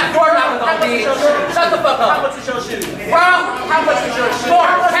 you got door knockers on, bitch. Shut the fuck up. How much is your shoes? Girl, how much is your shoes?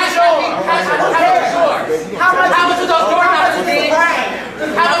 Cash on me. How much was those door knockers, bitch?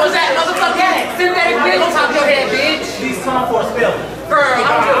 How much was that motherfucking synthetic wig on top of your head, bitch? These come for a spill. Girl, I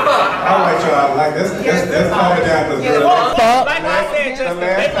don't give a fuck. All right, y'all. Like, let's calm it down, because like I said, just the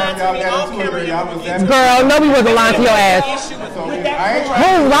last time y'all got into it, y'all was that. Girl, nobody wasn't lying to your ass. Who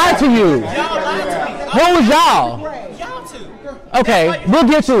lied to you? Who was y'all? Y'all two. Okay, we'll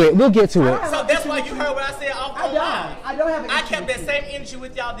get to it. So that's why you heard what I said off the line. I don't have an issue. I kept that same energy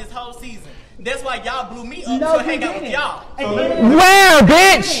with y'all this whole season. That's why y'all blew me up to hang out with y'all. Where,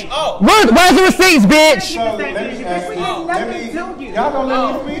 bitch? Where's the receipts, bitch? Y'all gonna let me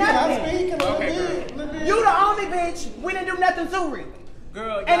speak? I speak. Okay, you the only bitch. We didn't do nothing to her.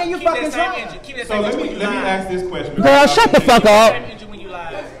 Girl, and then you fucking tried. So let me ask this question. Girl, shut the fuck up.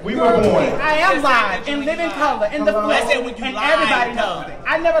 We were born. I am live in living color, in the flesh, and everybody knows it.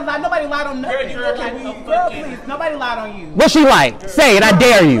 I never lied. Nobody lied on nothing. Girl, please, nobody lied on you. What she like? Say it. I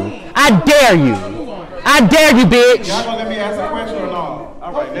dare you. I dare you. I dare you, bitch. Y'all gonna let me ask a question or no?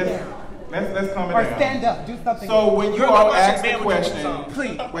 All right, let's calm it down. Or stand up, do something. So when you all asked the question,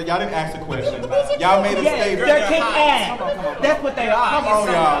 please. Well, y'all didn't ask the question. Y'all made a statement. They're kick ass. That's what they are. Come on,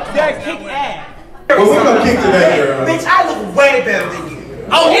 y'all. They're kick ass. Well, we're gonna kick today, girl. Bitch, I look way better than you.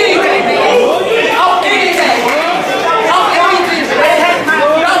 Oh, anything, bitch. Oh, anything. Oh, anything.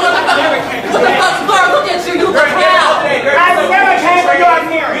 What the fuck, girl? Look at you. You look proud. I never came for your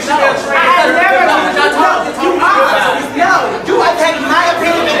appearance. I never. No, you attacked my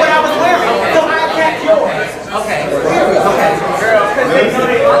opinion and what I was wearing, so I attacked yours. Okay.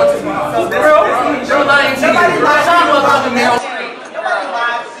 Girl, lying to you. Nobody lied to you about the Meryl Streep. Nobody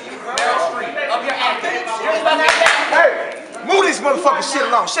lied to you. Meryl Streep. Of your acting. Hey, move this motherfucking shit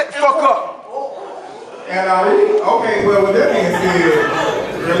along. Shut the fuck up. And okay, well, with that being said,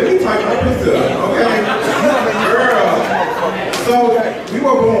 girl, let me tighten up this up, okay? Girl, so we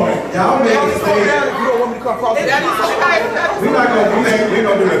were born. Y'all made a statement. You don't want me to come across the We're not gonna do that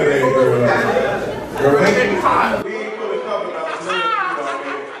today, girl. Girl, we ain't put a cover on the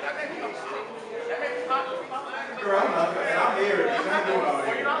girl, I'm not, and I'm married. I'm doing all that.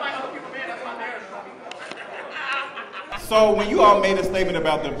 So when you all made a statement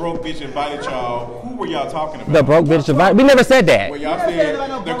about the broke bitch invited y'all, who were y'all talking about? The broke bitch invited? We never said that. Well, y'all said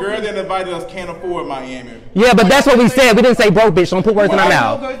the girl that invited us can't afford Miami. Yeah, but that's what we said. We didn't say broke bitch. Don't put words in our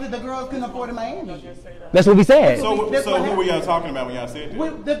mouth. The girls couldn't afford in Miami. That's what we said. So who were y'all talking about when y'all said that? We were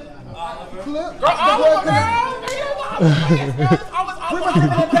living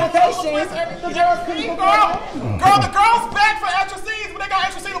in plantation. The girls couldn't afford. Girl, the girls begged for extra scenes. When they got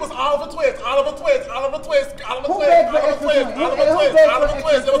extra scenes, it was Oliver Twist. It was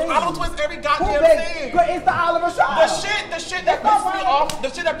Oliver Twist every goddamn scene. It's the Oliver show. The shit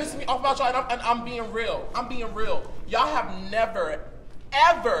that pisses me off about y'all, and I'm being real. Y'all have never,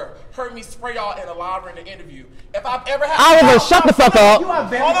 ever heard me spray y'all in a live or in the interview. If I've ever had Oliver, shut the fuck up.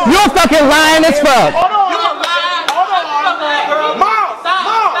 You're fucking lying as fuck. Hold on. You're lying. Hold on.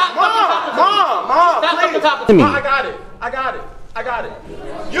 Mom, please. I got it.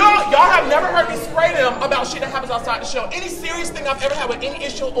 Y'all have never heard me spray them about shit that happens outside the show. Any serious thing I've ever had with any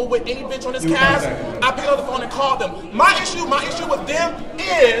issue or with any bitch on this cast, I picked up the phone and called them. My issue with them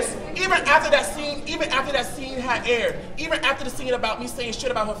is even after that scene had aired, even after the scene about me saying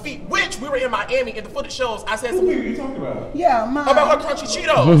shit about her feet, which we were in Miami and the footage shows, I said something. Who are you talking about? Yeah, Mom. About her crunchy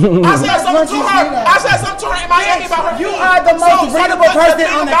Cheetos. I said something to her. I said something to her in Miami about her feet. You are the most readable person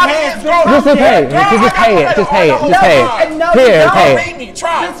on the cast. Just pay it. Just pay it. Here, pay it.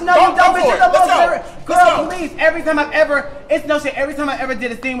 No, you don't. Girl, please. Every time I've ever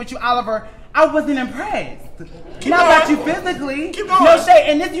did a scene with you, Oliver, I wasn't impressed. Not about you physically. No shade.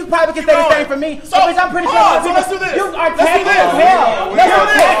 And this you probably can say the same for me. So I'm pretty sure. Let's do this. You are tacky as hell.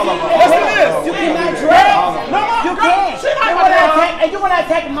 Let's do this. You cannot dress. You can't. And you want to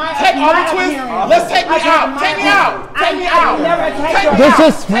attack my appearance. Let's take me out. Take me out. Take me out.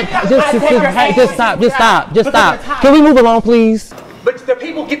 Just stop. Can we move along, please? But the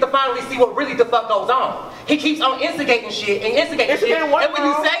people get to finally see what really the fuck goes on. He keeps on instigating shit and instigating shit. And when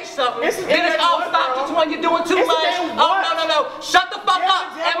you say something, then it's all stop. This one you're doing too much. Oh, no. Shut the fuck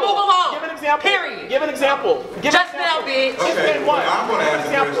up and move along. Give an example. Period. Give an example. Just now, bitch. Okay, I'm going to ask a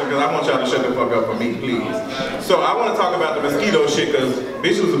question because I want y'all to shut the fuck up for me, please. So I want to talk about the mosquito shit because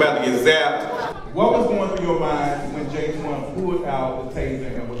bitch was about to get zapped. What was going through your mind when J1 pulled out the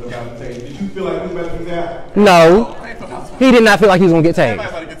taser and was about to tase? Did you feel like he was about to get zapped? No. He did not feel like he was going to get tased.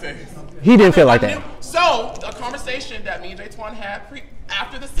 He didn't feel like that. So, a conversation that me and J1 had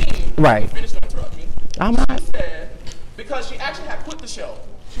after the scene. Right. Finished, don't interrupt me. I'm not. She said, because she actually had quit the show.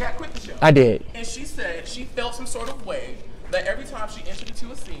 I did. And she said she felt some sort of way that every time she entered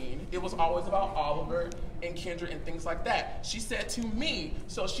into a scene, it was always about Oliver and Kendra and things like that. She said to me,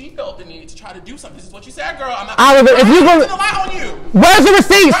 so she felt the need to try to do something. This is what you said, girl. I'm not Oliver, if you go, on you. Where's the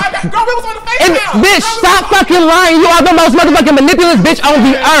receipts? Girl, we was on the FaceTime. Bitch, stop fucking lying. You are the most motherfucking manipulative bitch on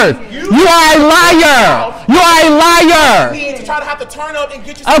the earth. You are a liar. You are a liar. You need to try to have to turn up and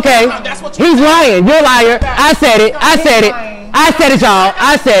get you. Okay, he's lying. You're a liar. I said it, y'all.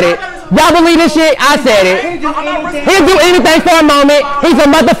 I said it. Y'all believe this shit? I said it. He'll do anything for a moment. He's a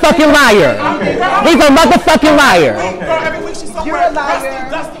motherfucking liar. He's a motherfucking liar. You're a liar.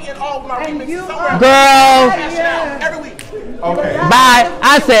 Dusty and all my remixes somewhere. Girl. Every week. Okay. Bye.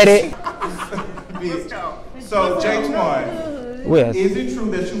 I said it. So J1, yes. Is it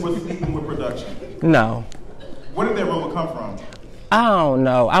true that you were speaking with production? No. Where did that rumor come from? I don't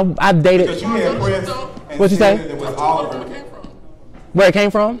know. I've dated. Because you had press and what'd you say? That was Oliver. Where it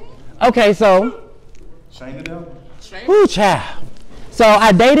came from? Okay, so. Shane the devil. Ooh, child. So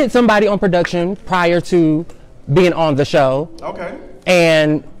I dated somebody on production prior to being on the show. Okay.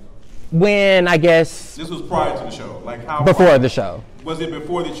 And when I guess. This was prior to the show, like how? Before the show. Was it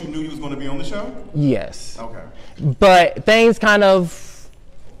before that you knew you was going to be on the show? Yes. Okay. But things kind of,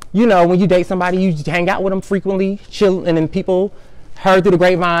 you know, when you date somebody, you hang out with them frequently, chill, and then people heard through the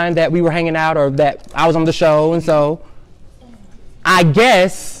grapevine that we were hanging out or that I was on the show, and so I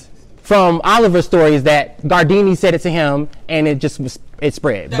guess from Oliver's stories that Guardini said it to him, and it just was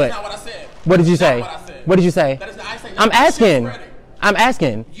spread. That's but not what I said. What did you say? What did you say? That is not, I say I'm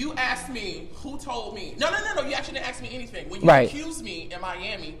asking. You asked me who told me. No. You actually didn't ask me anything. When you accused me in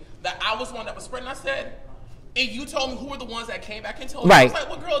Miami that I was one that was spreading, I said, and you told me who were the ones that came back and told me. I was like,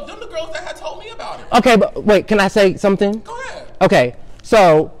 well, girl, them the girls that had told me about it. Okay, but wait, can I say something? Go ahead. Okay,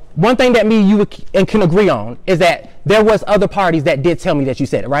 so one thing that you can agree on is that there was other parties that did tell me that you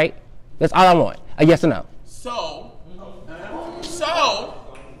said it, right? That's all I want, a yes or no. So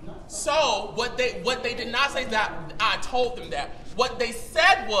what they did not say is that I told them that. What they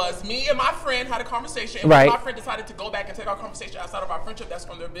said was me and my friend had a conversation, and when my friend decided to go back and take our conversation outside of our friendship, that's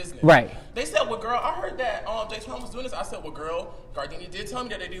from their business. Right. They said, well, girl, I heard that J1 was doing this. I said, well, girl, Guardini did tell me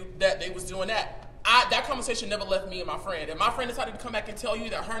that they was doing that. That conversation never left me and my friend. And my friend decided to come back and tell you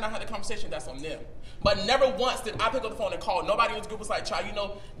that her and I had a conversation, that's on them. But never once did I pick up the phone and call. Nobody in this group was like, child, you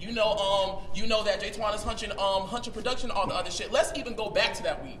know that J1 is hunching production, all the other shit. Let's even go back to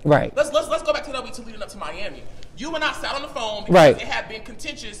that week. Right. Let's go back to that week to leading up to Miami. You and I sat on the phone because it had been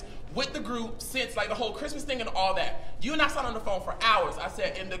contentious with the group since like the whole Christmas thing and all that. You and I sat on the phone for hours. I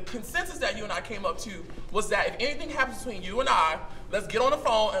said, and the consensus that you and I came up to was that if anything happens between you and I, let's get on the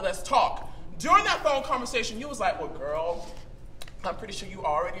phone and let's talk. During that phone conversation, you was like, well, girl, I'm pretty sure you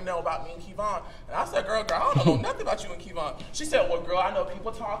already know about me and Kevon. And I said, girl, I don't know nothing about you and Kevon. She said, well, girl, I know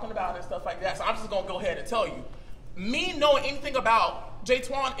people talking about it and stuff like that, so I'm just going to go ahead and tell you. me knowing anything about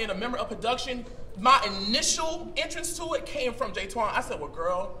J-Twan and a member of production, my initial entrance to it came from J-Twan. I said, well,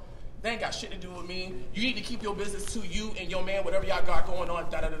 girl, they ain't got shit to do with me. You need to keep your business to you and your man, whatever y'all got going on,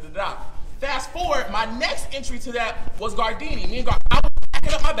 da-da-da-da-da. Fast forward, my next entry to that was Guardini. Me and Guardini, I was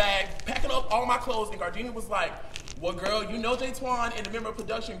packing up my bag, packing up all my clothes, and Guardini was like, well, girl, you know J-Twan and the member of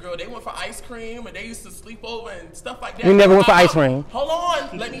production, girl, they went for ice cream and they used to sleep over and stuff like that. We never went for ice cream. Hold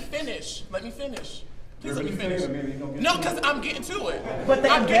on, let me finish. Let me finish. Please let me finish. No, because I'm getting to it. But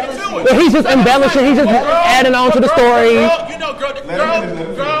I'm getting to it. But he's just embellishing. He's just adding on to the story. Girl,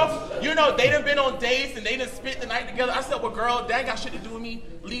 you know, they done been on dates and they done spent the night together. I said, well, girl, that ain't got shit to do with me.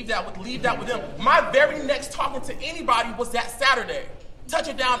 Leave that with them. My very next talking to anybody was that Saturday.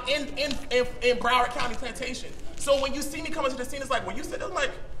 Touching down in Broward County Plantation. So when you see me coming to the scene, it's like, when you said, I'm like,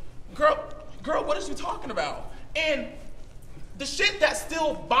 girl, what is you talking about? And the shit that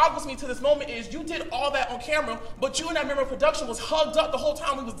still boggles me to this moment is you did all that on camera, but you and that member of production was hugged up the whole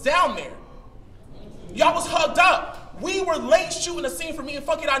time we was down there. Y'all was hugged up. We were late shooting a scene for me and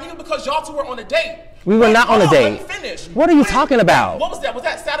Fuck It I Knew because y'all two were on a date. We were not on a date. Let me finish. What are you talking about? What was that? Was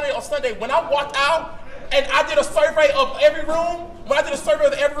that Saturday or Sunday? When I walked out and I did a survey of every room,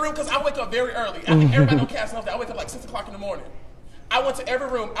 because I wake up very early. I think everybody on cast knows that. I wake up like 6 o'clock in the morning. I went to every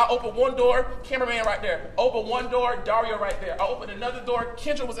room. I opened one door, cameraman right there. Opened one door, Dario right there. I opened another door,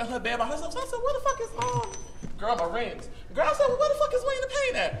 Kendra was in her bed by herself. So I said, where the fuck is girl, my rings. Girl, I said, well, where the fuck is Wayne the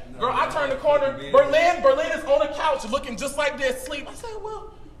Pain at? Girl, I turned the corner. Berlin is on the couch looking just like this, sleep. I said,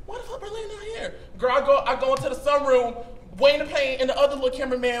 well, why the fuck Berlin not here? Girl, I go into the sunroom. Wayne the Pain and the other little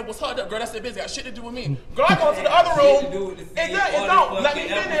cameraman was hugged up. Girl, that's busy. Got shit to do with me. Girl, I go into the other room. It don't. Let me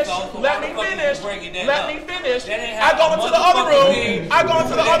finish. I go into the other room.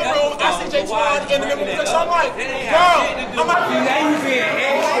 I see J-Twan in the middle of the so I'm like, girl, I'm like,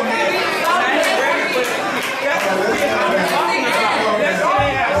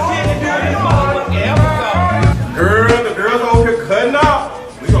 girl, the girls over here cutting up.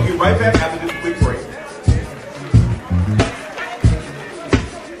 We're gonna get right back after this quick break.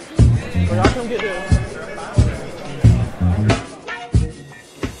 Y'all come get this.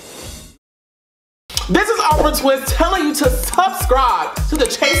 This is Oprah Twixt telling you to subscribe to the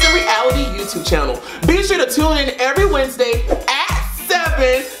Chasing Reality YouTube channel. Be sure to tune in every Wednesday at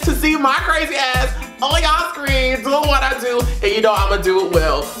 7 to see my crazy ass on y'all screen doing what I do, and you know I'ma do it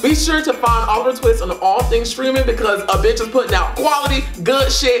well. Be sure to find Oprah Twixt on all things streaming because a bitch is putting out quality,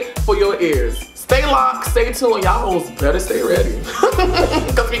 good shit for your ears. Stay locked, stay tuned, y'all hoes better stay ready.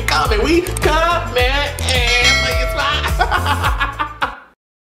 Cause we coming, and it's fine.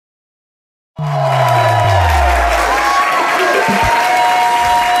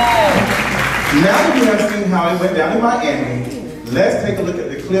 Now that you have seen how it went down in Miami, let's take a look at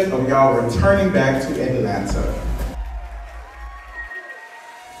the clip of y'all returning back to Atlanta.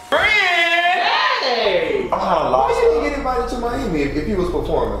 Hey! Why you didn't get invited to Miami if you was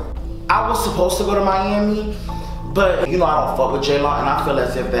performing? I was supposed to go to Miami, but you know I don't fuck with Jaylon, and I feel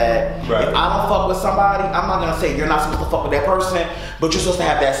as if that if I don't fuck with somebody, I'm not gonna say you're not supposed to fuck with that person, but you're supposed to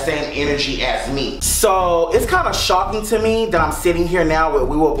have that same energy as me. So it's kind of shocking to me that I'm sitting here now with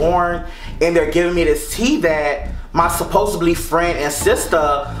WeWereBorn, and they're giving me this tea that my supposedly friend and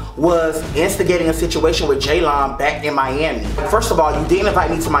sister was instigating a situation with Jaylon back in Miami. First of all, you didn't invite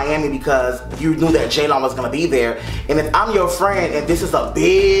me to Miami because you knew that Jaylon was gonna be there. And if I'm your friend and this is a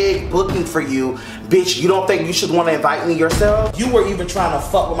big booking for you, bitch, you don't think you should wanna invite me yourself? You were even trying to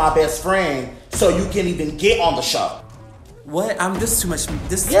fuck with my best friend so you can even get on the show. What? This is too much.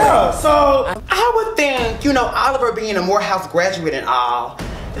 So I would think, you know, Oliver being a Morehouse graduate and all,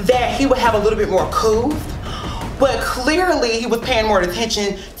 that he would have a little bit more cool. But clearly he was paying more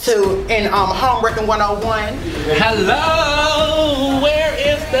attention to in Homewrecking 101. Hello, where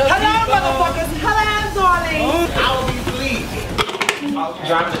is the Hello, motherfuckers. Hello, darling. I'll be pleased.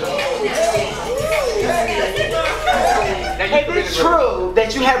 Drop Is it true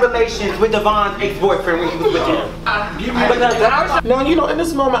that you had relations with Devon's ex-boyfriend when you was with him? Now, you know, in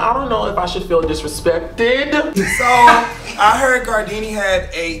this moment, I don't know if I should feel disrespected. So, I heard Guardini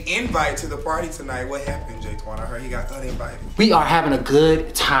had an invite to the party tonight. What happened, J-Twan? I heard he got uninvited. We are having a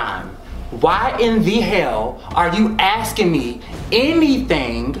good time. Why in the hell are you asking me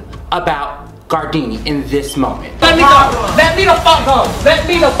anything about Guardini in this moment? Let me go. Let me the fuck go. Let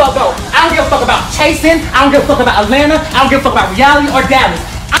me the fuck go. I don't give a fuck about chasing. I don't give a fuck about Atlanta. I don't give a fuck about reality or Dallas.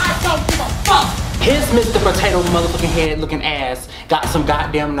 I don't give a fuck. His Mr. Potato motherfucking head looking ass got some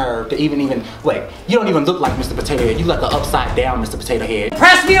goddamn nerve to even wait, you don't even look like Mr. Potato Head. You like an upside down Mr. Potato Head.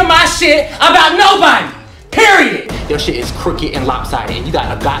 Press me on my shit about nobody. Period. Your shit is crooked and lopsided, and you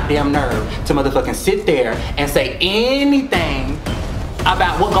got a goddamn nerve to motherfucking sit there and say anything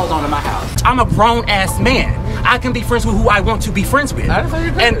about what goes on in my house. I'm a grown ass man. I can be friends with who I want to be friends with.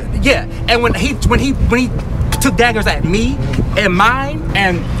 And yeah, and when he took daggers at me and mine,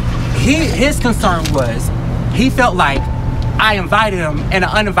 and his concern was he felt like I invited him and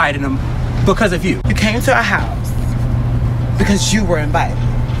I uninvited him because of you. You came to our house because you were invited.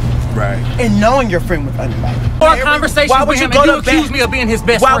 Right. And knowing your friend was uninvited. Or a conversation why would with you him go and to you accused me of being his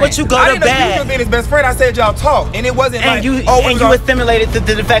best Why friend. would you go I to didn't accuse bed? you of being his best friend. I said y'all talk, and it wasn't And like you oh, you assimilated to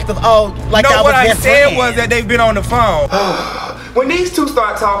the fact of like no, that was what I best said friend. was that they've been on the phone. When these two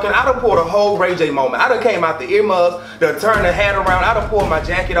start talking, I done pulled a whole Ray J moment. I done came out the earmuffs, done turned the hat around, I done pulled my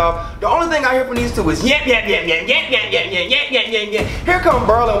jacket off. The only thing I hear from these two is yap, yap, yap, yap, yap, yap, yap, yap, yap, yap, yap, yap. Here come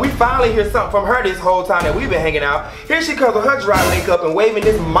Berlin. We finally hear something from her this whole time that we've been hanging out. Here she comes with her dry makeup and waving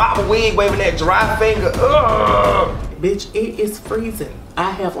this mop wig, waving that dry finger. Ugh. Bitch, it is freezing.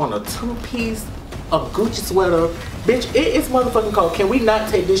 I have on a 2-piece, a Gucci sweater. Bitch, it is motherfucking cold. Can we not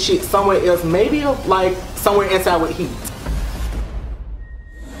take this shit somewhere else? Maybe like somewhere inside with heat.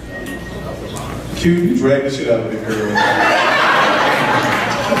 Q, you drag the shit out of the girl.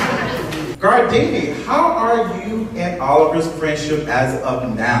 Guardini, how are you and Oliver's friendship as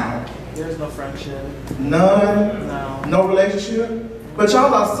of now? There's no friendship. None? No. No relationship? But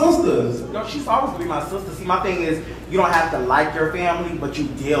y'all are sisters. No, she's always gonna be my sister. See, my thing is, you don't have to like your family, but you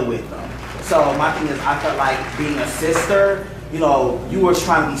deal with them. So my thing is, I felt like being a sister, you know, you were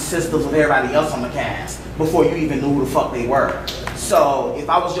trying to be sisters with everybody else on the cast before you even knew who the fuck they were. So if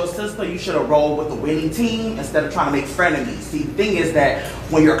I was your sister, you should have rolled with the winning team instead of trying to make frenemies. See, the thing is that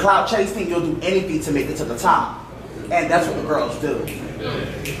when you're clout chasing, you'll do anything to make it to the top. And that's what the girls do.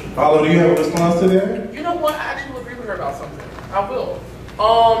 Paulo, do you have a response to that? You know what? I actually agree with her about something. I will.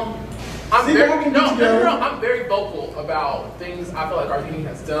 I'm very vocal about things I feel like Guardini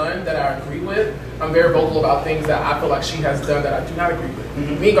has done that I agree with. I'm very vocal about things that I feel like she has done that I do not agree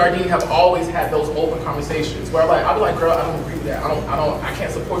with. Me and Guardini have always had those open conversations where I'll be like, girl, I don't agree with that. I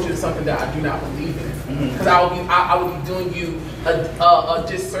can't support you in something that I do not believe in. Because I would be doing you a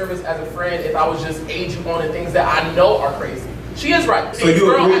disservice as a friend if I was just aiding you on the things that I know are crazy. She is right. So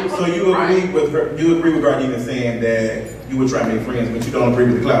you agree with Guardini saying that you would try to make friends, but you don't agree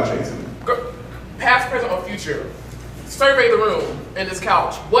with the clout chasing? Past, present, or future. Survey the room in this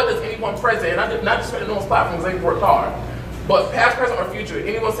couch. What does anyone present, and I did not just spend it on this platform because they worked hard, but past, present, or future,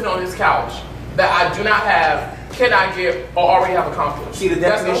 anyone sitting on this couch that I do not have, cannot get, or already have accomplished. See, the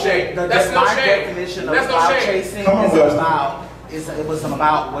definition, definition of clout chasing it wasn't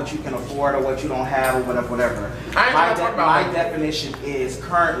about what you can afford or what you don't have or whatever. My definition is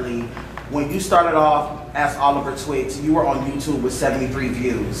currently, when you started off as Oliver Twixt, you were on YouTube with 73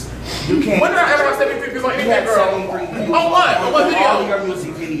 views. You can't. When did I ever have 73 views on anything, girl? 73 views on what? On what video? All your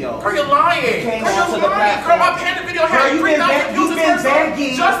music videos. Girl, you're lying. You came onto the platform. Girl, my Panda video had 3,000 views. You've been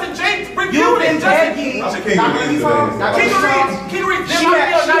begging. Justin James reviewed You've it. been begging. King Reed did my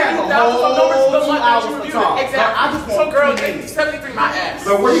video 90,000 numbers. Exactly. So, girl, 73 my ass.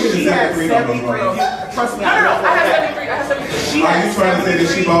 So where you get the 73 Trust me, I had 73. Are you trying to say that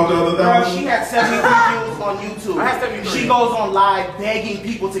she bought the other thousand? She had 73 views on YouTube. I had 73. She goes on live begging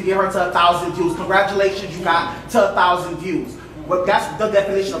people to get her to 1,000 views. Congratulations, you got to 1,000 views. But that's the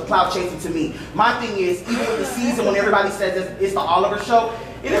definition of clout chasing to me. My thing is, even with the season when everybody says it's the Oliver show,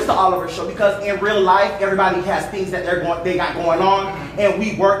 it is the Oliver show because in real life, everybody has things that they got going on, and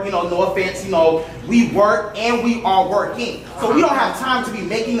we work. You know, no offense, you know, we work and we are working, so we don't have time to be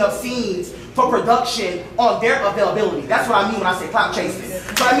making up scenes for production on their availability. That's what I mean when I say clout chasing.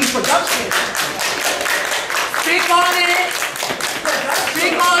 So I mean production. Speak on it.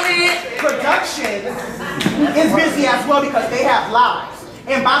 Speak on it. Production is busy as well because they have lives.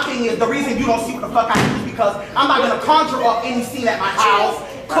 And my thing is, the reason you don't see what the fuck I do is because I'm not gonna conjure up any scene at my house,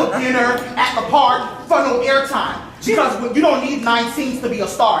 cook dinner, at the park, for no airtime. Because you don't need 9 scenes to be a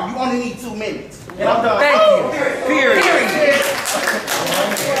star. You only need 2 minutes. And I'm done. Thank you. Period.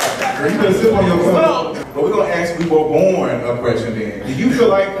 You can sit on your phone. But we're gonna ask WeWereBorn a question then. Do you feel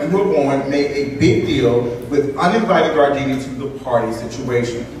like WeWereBorn made a big deal with uninvited Guardini to the party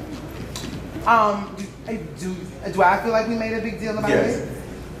situation? Do I feel like we made a big deal about it?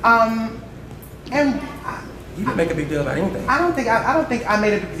 And you didn't make a big deal about anything. I don't think I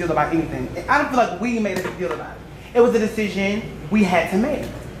made a big deal about anything. I don't feel like we made a big deal about it. It was a decision we had to make,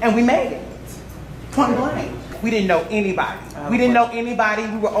 and we made it. Point blank. We didn't know anybody. We didn't know anybody.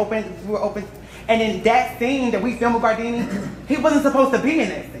 We were open. And in that scene that we filmed with Guardini, he wasn't supposed to be in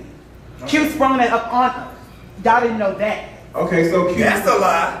that scene. Q sprung that up on us. Y'all didn't know that. Okay, so Q. That's a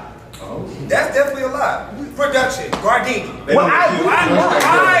lie. That's definitely a lie. Production, Guardini. Guardini.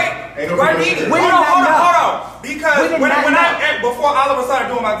 Hold on. Because before Oliver started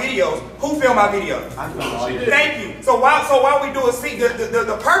doing my videos, who filmed my videos? Thank you. So while we do a scene,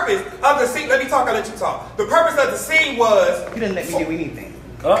 the purpose of the scene, let me talk, I'll let you talk. The purpose of the scene was... You didn't let me do anything.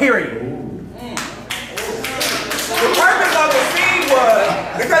 Period. The purpose of the scene was,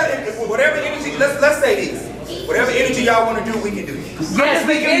 because whatever energy, let's say this. Whatever energy y'all want to do, we can do. Yes,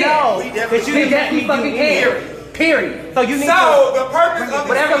 we can. We definitely fucking can. Period. So you need the purpose of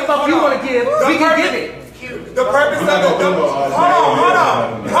whatever the fuck you want to give, we can give it. The purpose of the hold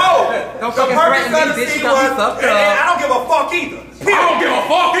on. The purpose of the scene was, and I don't give a fuck either. I don't give a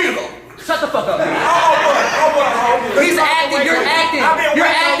fuck either. Shut the fuck up. He's acting. You're acting.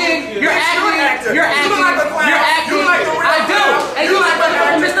 You're acting. I do. And you like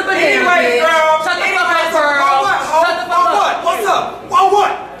Mr. Banana. Anyway, girl. Shut the fuck up, girl. Shut the fuck up. What's up?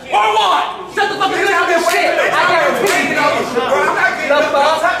 What? Shut the fuck up. You have this shit. I guarantee you. I'm not getting up.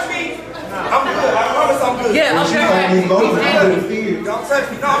 Don't touch me. I'm good. I promise I'm good. Yeah, I'm sure. Don't touch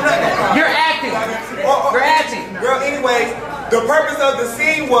me. No, I'm not. You're acting. You're acting. Girl, anyways, the purpose of the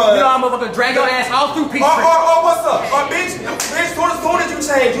scene was... You know I'm gonna drag your ass all through Peach Street. What's up? Bitch, as soon as you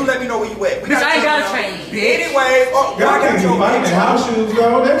change, you let me know where you at. Bitch, I ain't gotta change, bitch. Anyways, y'all can't be fighting in house shoes,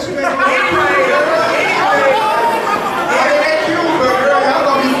 yo. That shit ain't... That cute, but girl, y'all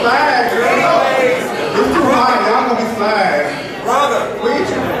gonna be flagged, girl. It's too hot, y'all gonna be flagged. Brother.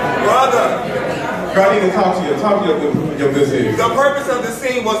 Girl, I need to talk to you. Talk to your good city. The purpose of the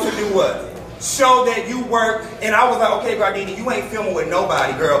scene was to do what? Show that you work, and I was like, okay, Guardini, you ain't filming with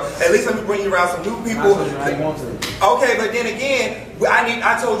nobody, girl. At least let me bring you around some new people. Okay, but then again,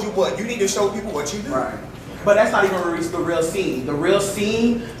 I told you what, you need to show people what you do. Right. But that's not even the real scene. The real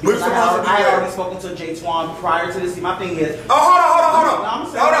scene, because I had already spoken to Jay Twan prior to this. My thing is...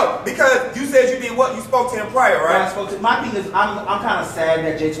 Hold on. Because you said you did what? You spoke to him prior, right? I spoke to... My thing is, I'm kind of sad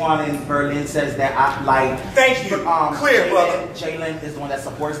that Jay Twan in Berlin says that I like... Thank you. Clear, brother. Jaylen is the one that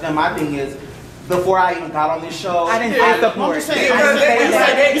supports them. My thing is, before I even got on this show... I didn't say support. I'm just saying.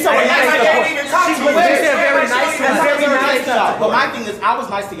 You said even talk to me. Very nice to y'all. But my thing is, I was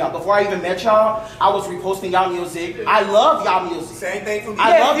nice to y'all. Before I even met y'all, I was reposting y'all music. I love y'all music. Same thing for me.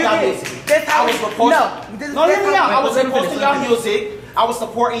 I love y'all music. I was reposting... No, hear me out. I was reposting y'all music. I was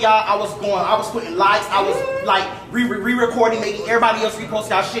supporting y'all. I was putting likes. I was like re-recording, making everybody else repost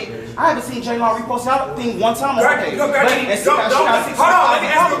y'all shit. I haven't seen Jaylon repost y'all thing one time. Hold on, let me ask you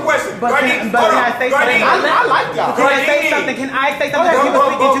a question. I like y'all. Can I say something? Can I say something? You were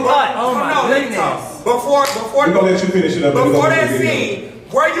speaking to us. Oh my goodness. Before we're gonna let you finish it up. Before that scene,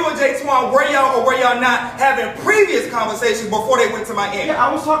 were you and Jay Twan, were y'all or were y'all not having previous conversations before they went to Miami? Yeah, I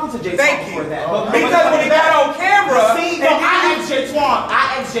was talking to Jay Twan before that. Because when he got on camera, I asked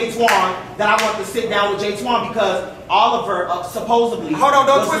Jay Twan that I wanted to sit down with Jay Twan because Oliver supposedly... Hold on,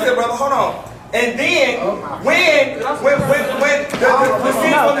 don't twist it, brother, hold on. And then, when the scene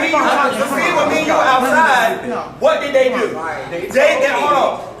with me and you outside, what did they do? Hold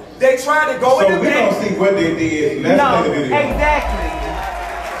on. They tried to go in the we don't see what they did. Let's play the video. Exactly.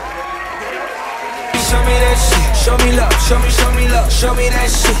 Show me that shit, show me love, show me love, show me that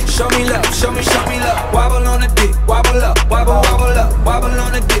shit, show me love, show me love. Wobble on the dick, wobble up, wobble up, wobble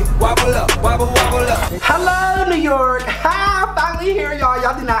on the dick, wobble up, wobble up. Hello, New York. Hi, finally here, y'all.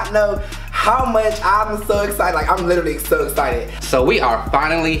 Y'all do not know how much I'm so excited. Like, I'm literally so excited. So we are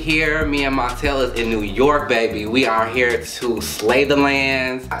finally here. Me and Montel is in New York, baby. We are here to slay the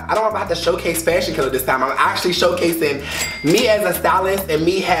lands. I don't have to showcase Fashion Killer this time. I'm actually showcasing me as a stylist and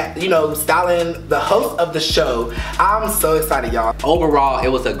me, styling the host of the show. I'm so excited, y'all. Overall, it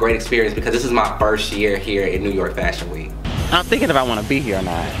was a great experience because this is my first year here in New York Fashion Week. I'm thinking if I want to be here or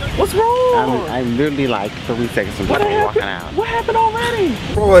not. What's wrong? I'm literally like 3 seconds from walking out. What happened already?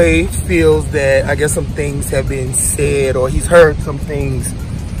 Troy feels that I guess some things have been said or he's heard some things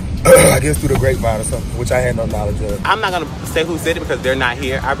I guess through the grapevine or something, which I had no knowledge of. I'm not gonna say who said it because they're not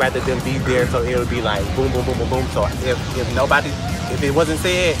here. I'd rather them be there so it'll be like boom, boom, boom, boom, boom. So if it wasn't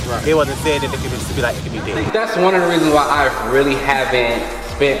said, it wasn't said, then it could just be like, it could be dead. That's one of the reasons why I really haven't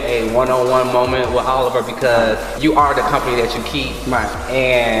spent a one-on-one moment with Oliver, because you are the company that you keep. Right.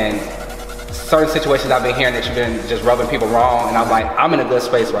 And certain situations I've been hearing that you've been just rubbing people wrong, and I'm like, I'm in a good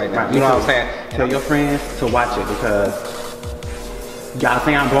space right now. You know what I'm saying? Tell your friends to watch it because y'all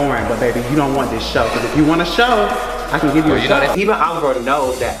think I'm boring, but baby, you don't want this show. Because if you want a show, I can give you a show. Even Oliver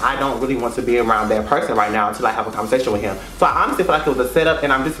knows that I don't really want to be around that person right now until I have a conversation with him. So I honestly feel like it was a setup,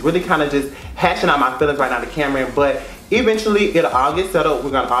 and I'm just really kind of just hashing out my feelings right now to Cameron. But eventually, it'll all get settled.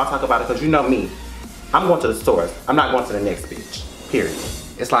 We're gonna all talk about it because you know me. I'm going to the stores. I'm not going to the next beach. Period.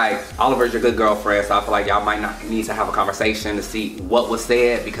 it's like Oliver's your good girlfriend, so I feel like y'all might not need to have a conversation to see what was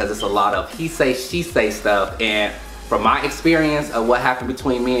said, because it's a lot of he say, she say stuff. And from my experience of what happened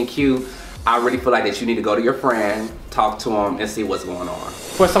between me and Q, I really feel like that you need to go to your friend, talk to him, and see what's going on.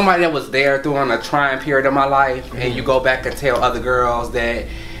 For somebody that was there during a trying period of my life, and you go back and tell other girls that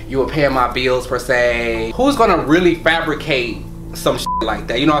you were paying my bills per se, who's gonna really fabricate some shit like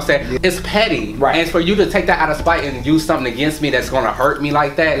that? You know what I'm saying? It's petty, right? And for you to take that out of spite and use something against me that's gonna hurt me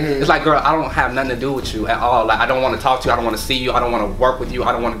like that, it's like, girl, I don't have nothing to do with you at all. Like, I don't want to talk to you, I don't want to see you, I don't want to work with you,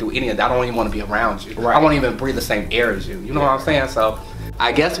 I don't want to do any of that. I don't even want to be around you. I won't even breathe the same air as you. You know what I'm saying? So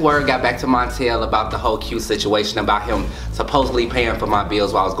I guess word got back to Montel about the whole Q situation, about him supposedly paying for my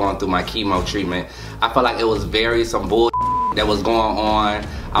bills while I was going through my chemo treatment. I felt like it was some bull that was going on.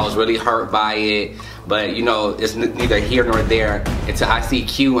 I was really hurt by it, but you know, it's neither here nor there. Until I see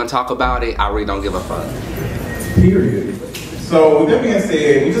Q and talk about it, I really don't give a fuck. Period. So with that being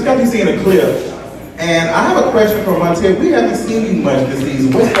said, we just got to seeing a clip, and I have a question for Montel. We haven't seen you much this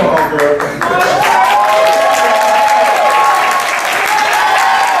season. What's going on, girl?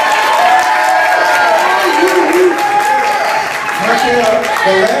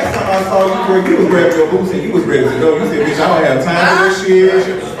 The last time I saw you, girl, you was grabbing your boots and you was ready to go. You said, bitch, I don't have time for this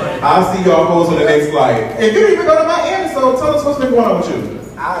shit. I'll see y'all hoes on the next flight. And you didn't even go to Miami, so tell us what's been going on with you.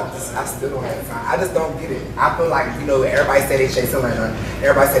 I still don't have time. I just don't get it. I feel like, you know, everybody say they chase Atlanta.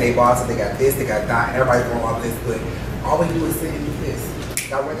 Everybody say they bosses, they got this, they got that. Everybody doing all this, but all we do is sit and do this.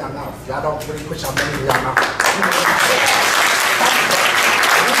 Y'all run y'all mouth. Y'all don't really put y'all money in y'all mouth.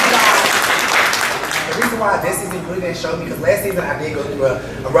 The reason why this season really didn't show me, because last season I did go through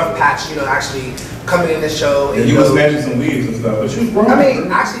a rough patch, you know, actually coming in the show. And you was snatching some wigs and stuff, but you was wrong. I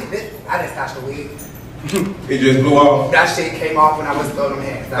mean, actually, I didn't snatch the wig. It just blew off? That shit came off when I was throwing them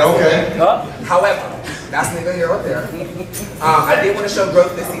hands. Okay. However, that's neither here or there. I did want to show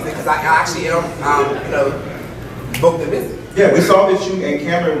growth this season because I actually am, you know, booked a visit. Yeah, we saw that you and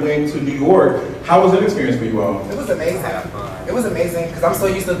Cameron went to New York. How was that experience for you all? It was amazing. It was amazing because I'm so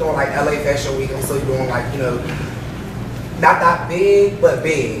used to doing like LA Fashion Week. I'm so doing like, you know, not that big, but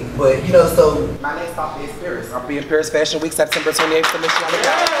big. But, you know, so my next stop is Paris. I'll be in Paris Fashion Week, September 28th to Michigan.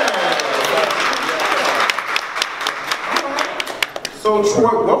 So,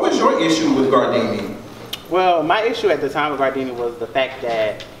 Troy, what was your issue with Guardini? Well, my issue at the time with Guardini was the fact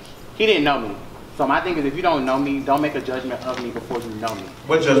that he didn't know me. So my thing is, if you don't know me, don't make a judgment of me before you know me.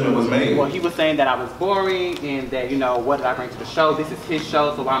 What judgment was made? Well, he was saying that I was boring and that, you know, what did I bring to the show? This is his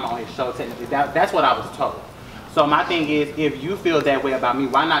show, so I'm on his show technically. That's what I was told. So my thing is, if you feel that way about me,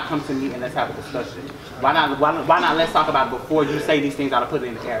 why not come to me and let's have a discussion? Why not let's talk about it before you say these things, I'll put it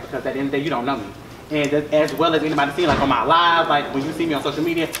in the air, because at the end of the day, you don't know me. And as well as anybody see, like on my live, like when you see me on social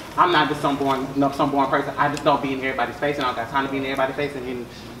media, I'm not just some boring person. I just don't be in everybody's face, and I don't got time to be in everybody's face and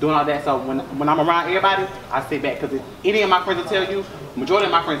doing all that. So when I'm around everybody, I sit back, because any of my friends will tell you, majority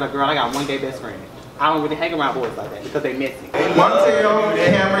of my friends are, girl, I got one gay best friend. I don't really hang around boys like that because they messy. Montel,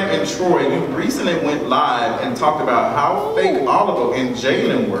 Cameron, and Troy, you recently went live and talked about how fake Oliver and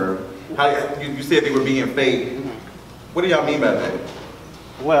Jaylen were. How you said they were being fake. What do y'all mean by that?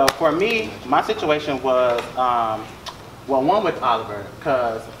 Well, for me, my situation was, well, one with Oliver,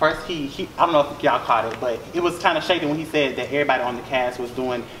 because first he I don't know if y'all caught it, but it was kind of shady when he said that everybody on the cast was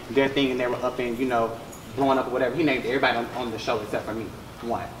doing their thing and they were up and, you know, blowing up or whatever. He named everybody on the show except for me,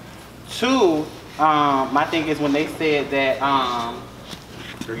 one. Two, my thing is when they said that,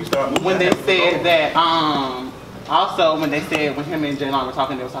 also, when they said, when him and Jaylon were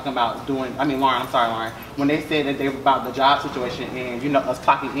talking, they were talking about doing, Lauren, when they said that they were about the job situation and, you know, us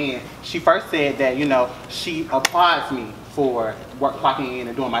clocking in, she first said that, you know, she applauds me for work clocking in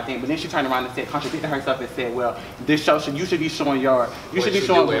and doing my thing, but then she turned around and said, contradicting herself and said, well, this show you should be showing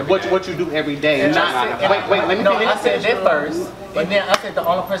what you do every day. And wait, let me finish. I said that first, but then I said the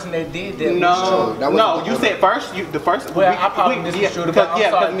only person that did that was true. No, you said first, Well, I probably disagree true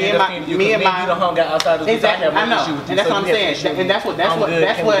because me and my hung out outside the exactly, I know, and that's what I'm saying. And that's what.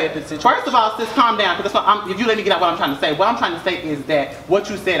 First of all, just calm down, because if you let me get out what I'm trying to say, what I'm trying to say is that what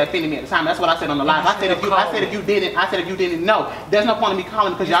you said offended me at the time. That's what I said on the live. I said if you didn't know, there's no point in me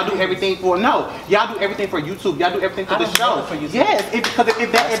calling because y'all do everything for y'all do everything for YouTube. Y'all do everything for the show. Yes, because if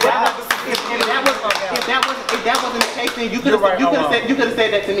that wasn't the case, then you could have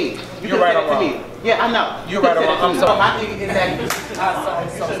said that to me. You're right or wrong. Yeah, I know. You're right or wrong. I'm sorry. My thing is that I'm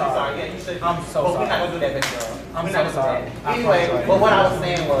so sorry. Yeah, you should. I'm so sorry. We're not gonna do that, bitch, girl. I'm so sorry. Anyway, but what I was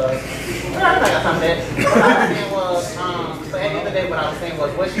saying was, but at the end of the day, what I was saying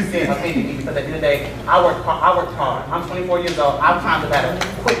was, what she said offended me because at the end of the day, I worked hard. I'm 24 years old. I'm trying to battle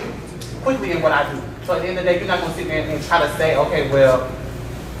quickly in what I do. So at the end of the day, you're not gonna sit there and try to say, okay, well,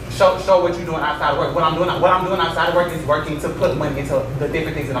 show what you're doing outside of work. What I'm doing outside of work is working to put money into the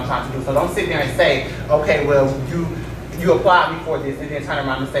different things that I'm trying to do. So don't sit there and say, okay, well, you applied me for this, and then turn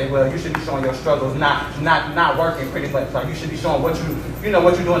around and say, well, you should be showing your struggles, not working pretty much. Like you should be showing what you know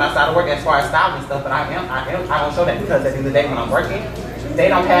what you're doing outside of work as far as styling and stuff. But I don't show that because at the end of the day when I'm working, they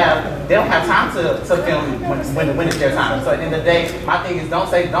don't have time to film when it's their time. So at the end of the day, my thing is don't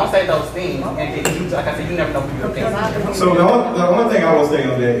say those things, and you, like I said, you never know who you're thinking. So the only thing I will say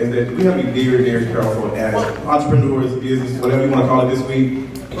on that is that we have to be very, very careful as entrepreneurs, business, whatever you want to call it this week.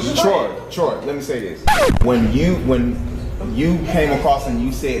 Troy, let me say this. When you came across and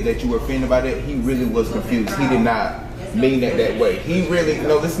you said that you were offended by that, he really was confused. He did not mean that that way. He really,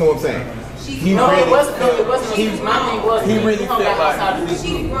 no, listen to what I'm saying. He really felt like.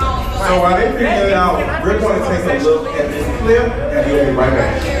 So while they figure it out, we're going to take a look at this clip and we'll be right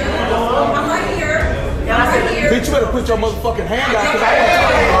back. I'm right here. Bitch, you better put your motherfucking hand out because I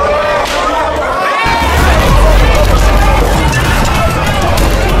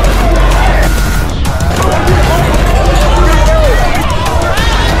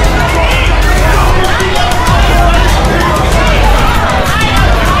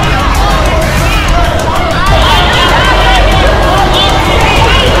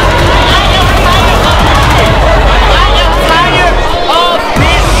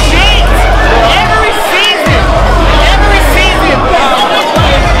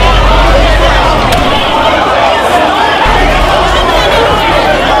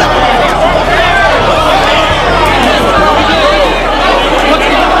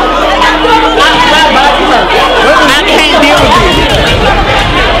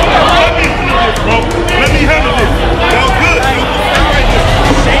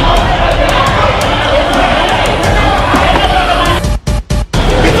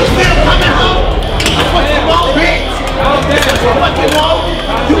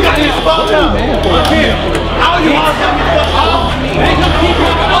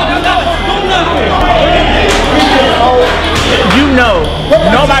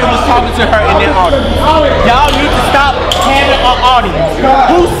Nobody was talking to her in that audience. Y'all need to stop having an audience.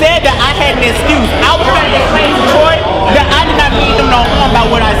 Who said that I had an excuse? I was trying to explain to Troy that I did not mean them no harm about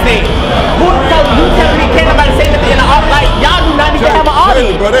what I said. Who telling me can't nobody say nothing in the audience? Like, y'all do not need to have an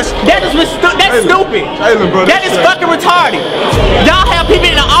audience. That's stupid. That is fucking retarded. Y'all have people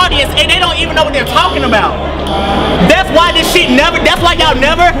in the audience and they don't even know what they're talking about. That's why this shit that's why y'all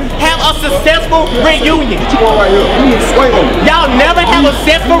never have a successful reunion. Y'all never have a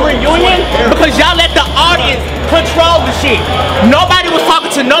successful reunion because y'all let the audience control the shit. Nobody was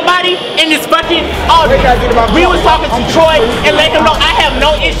talking to nobody in this fucking audience. We was talking to Troy and let him know I have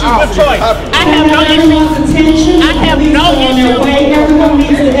no issues with Troy. I have no issue. I have no issue.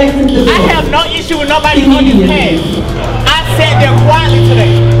 I have no issue with nobody on this page. I sat there quietly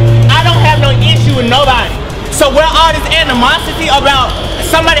today. I don't have no issue with nobody. So where all this animosity about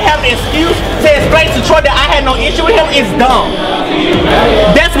somebody having an excuse to explain to Troy that I had no issue with him is dumb.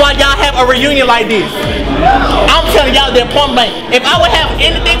 That's why y'all have a reunion like this. I'm telling y'all that point blank. If I would have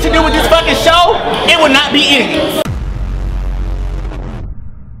anything to do with this fucking show, it would not be idiots.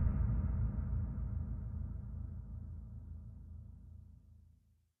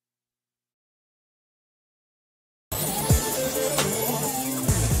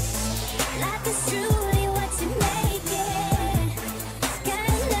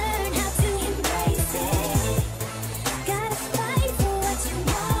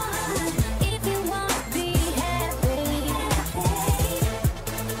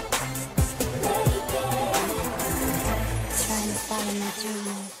 Follow my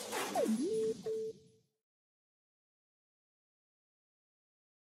dream.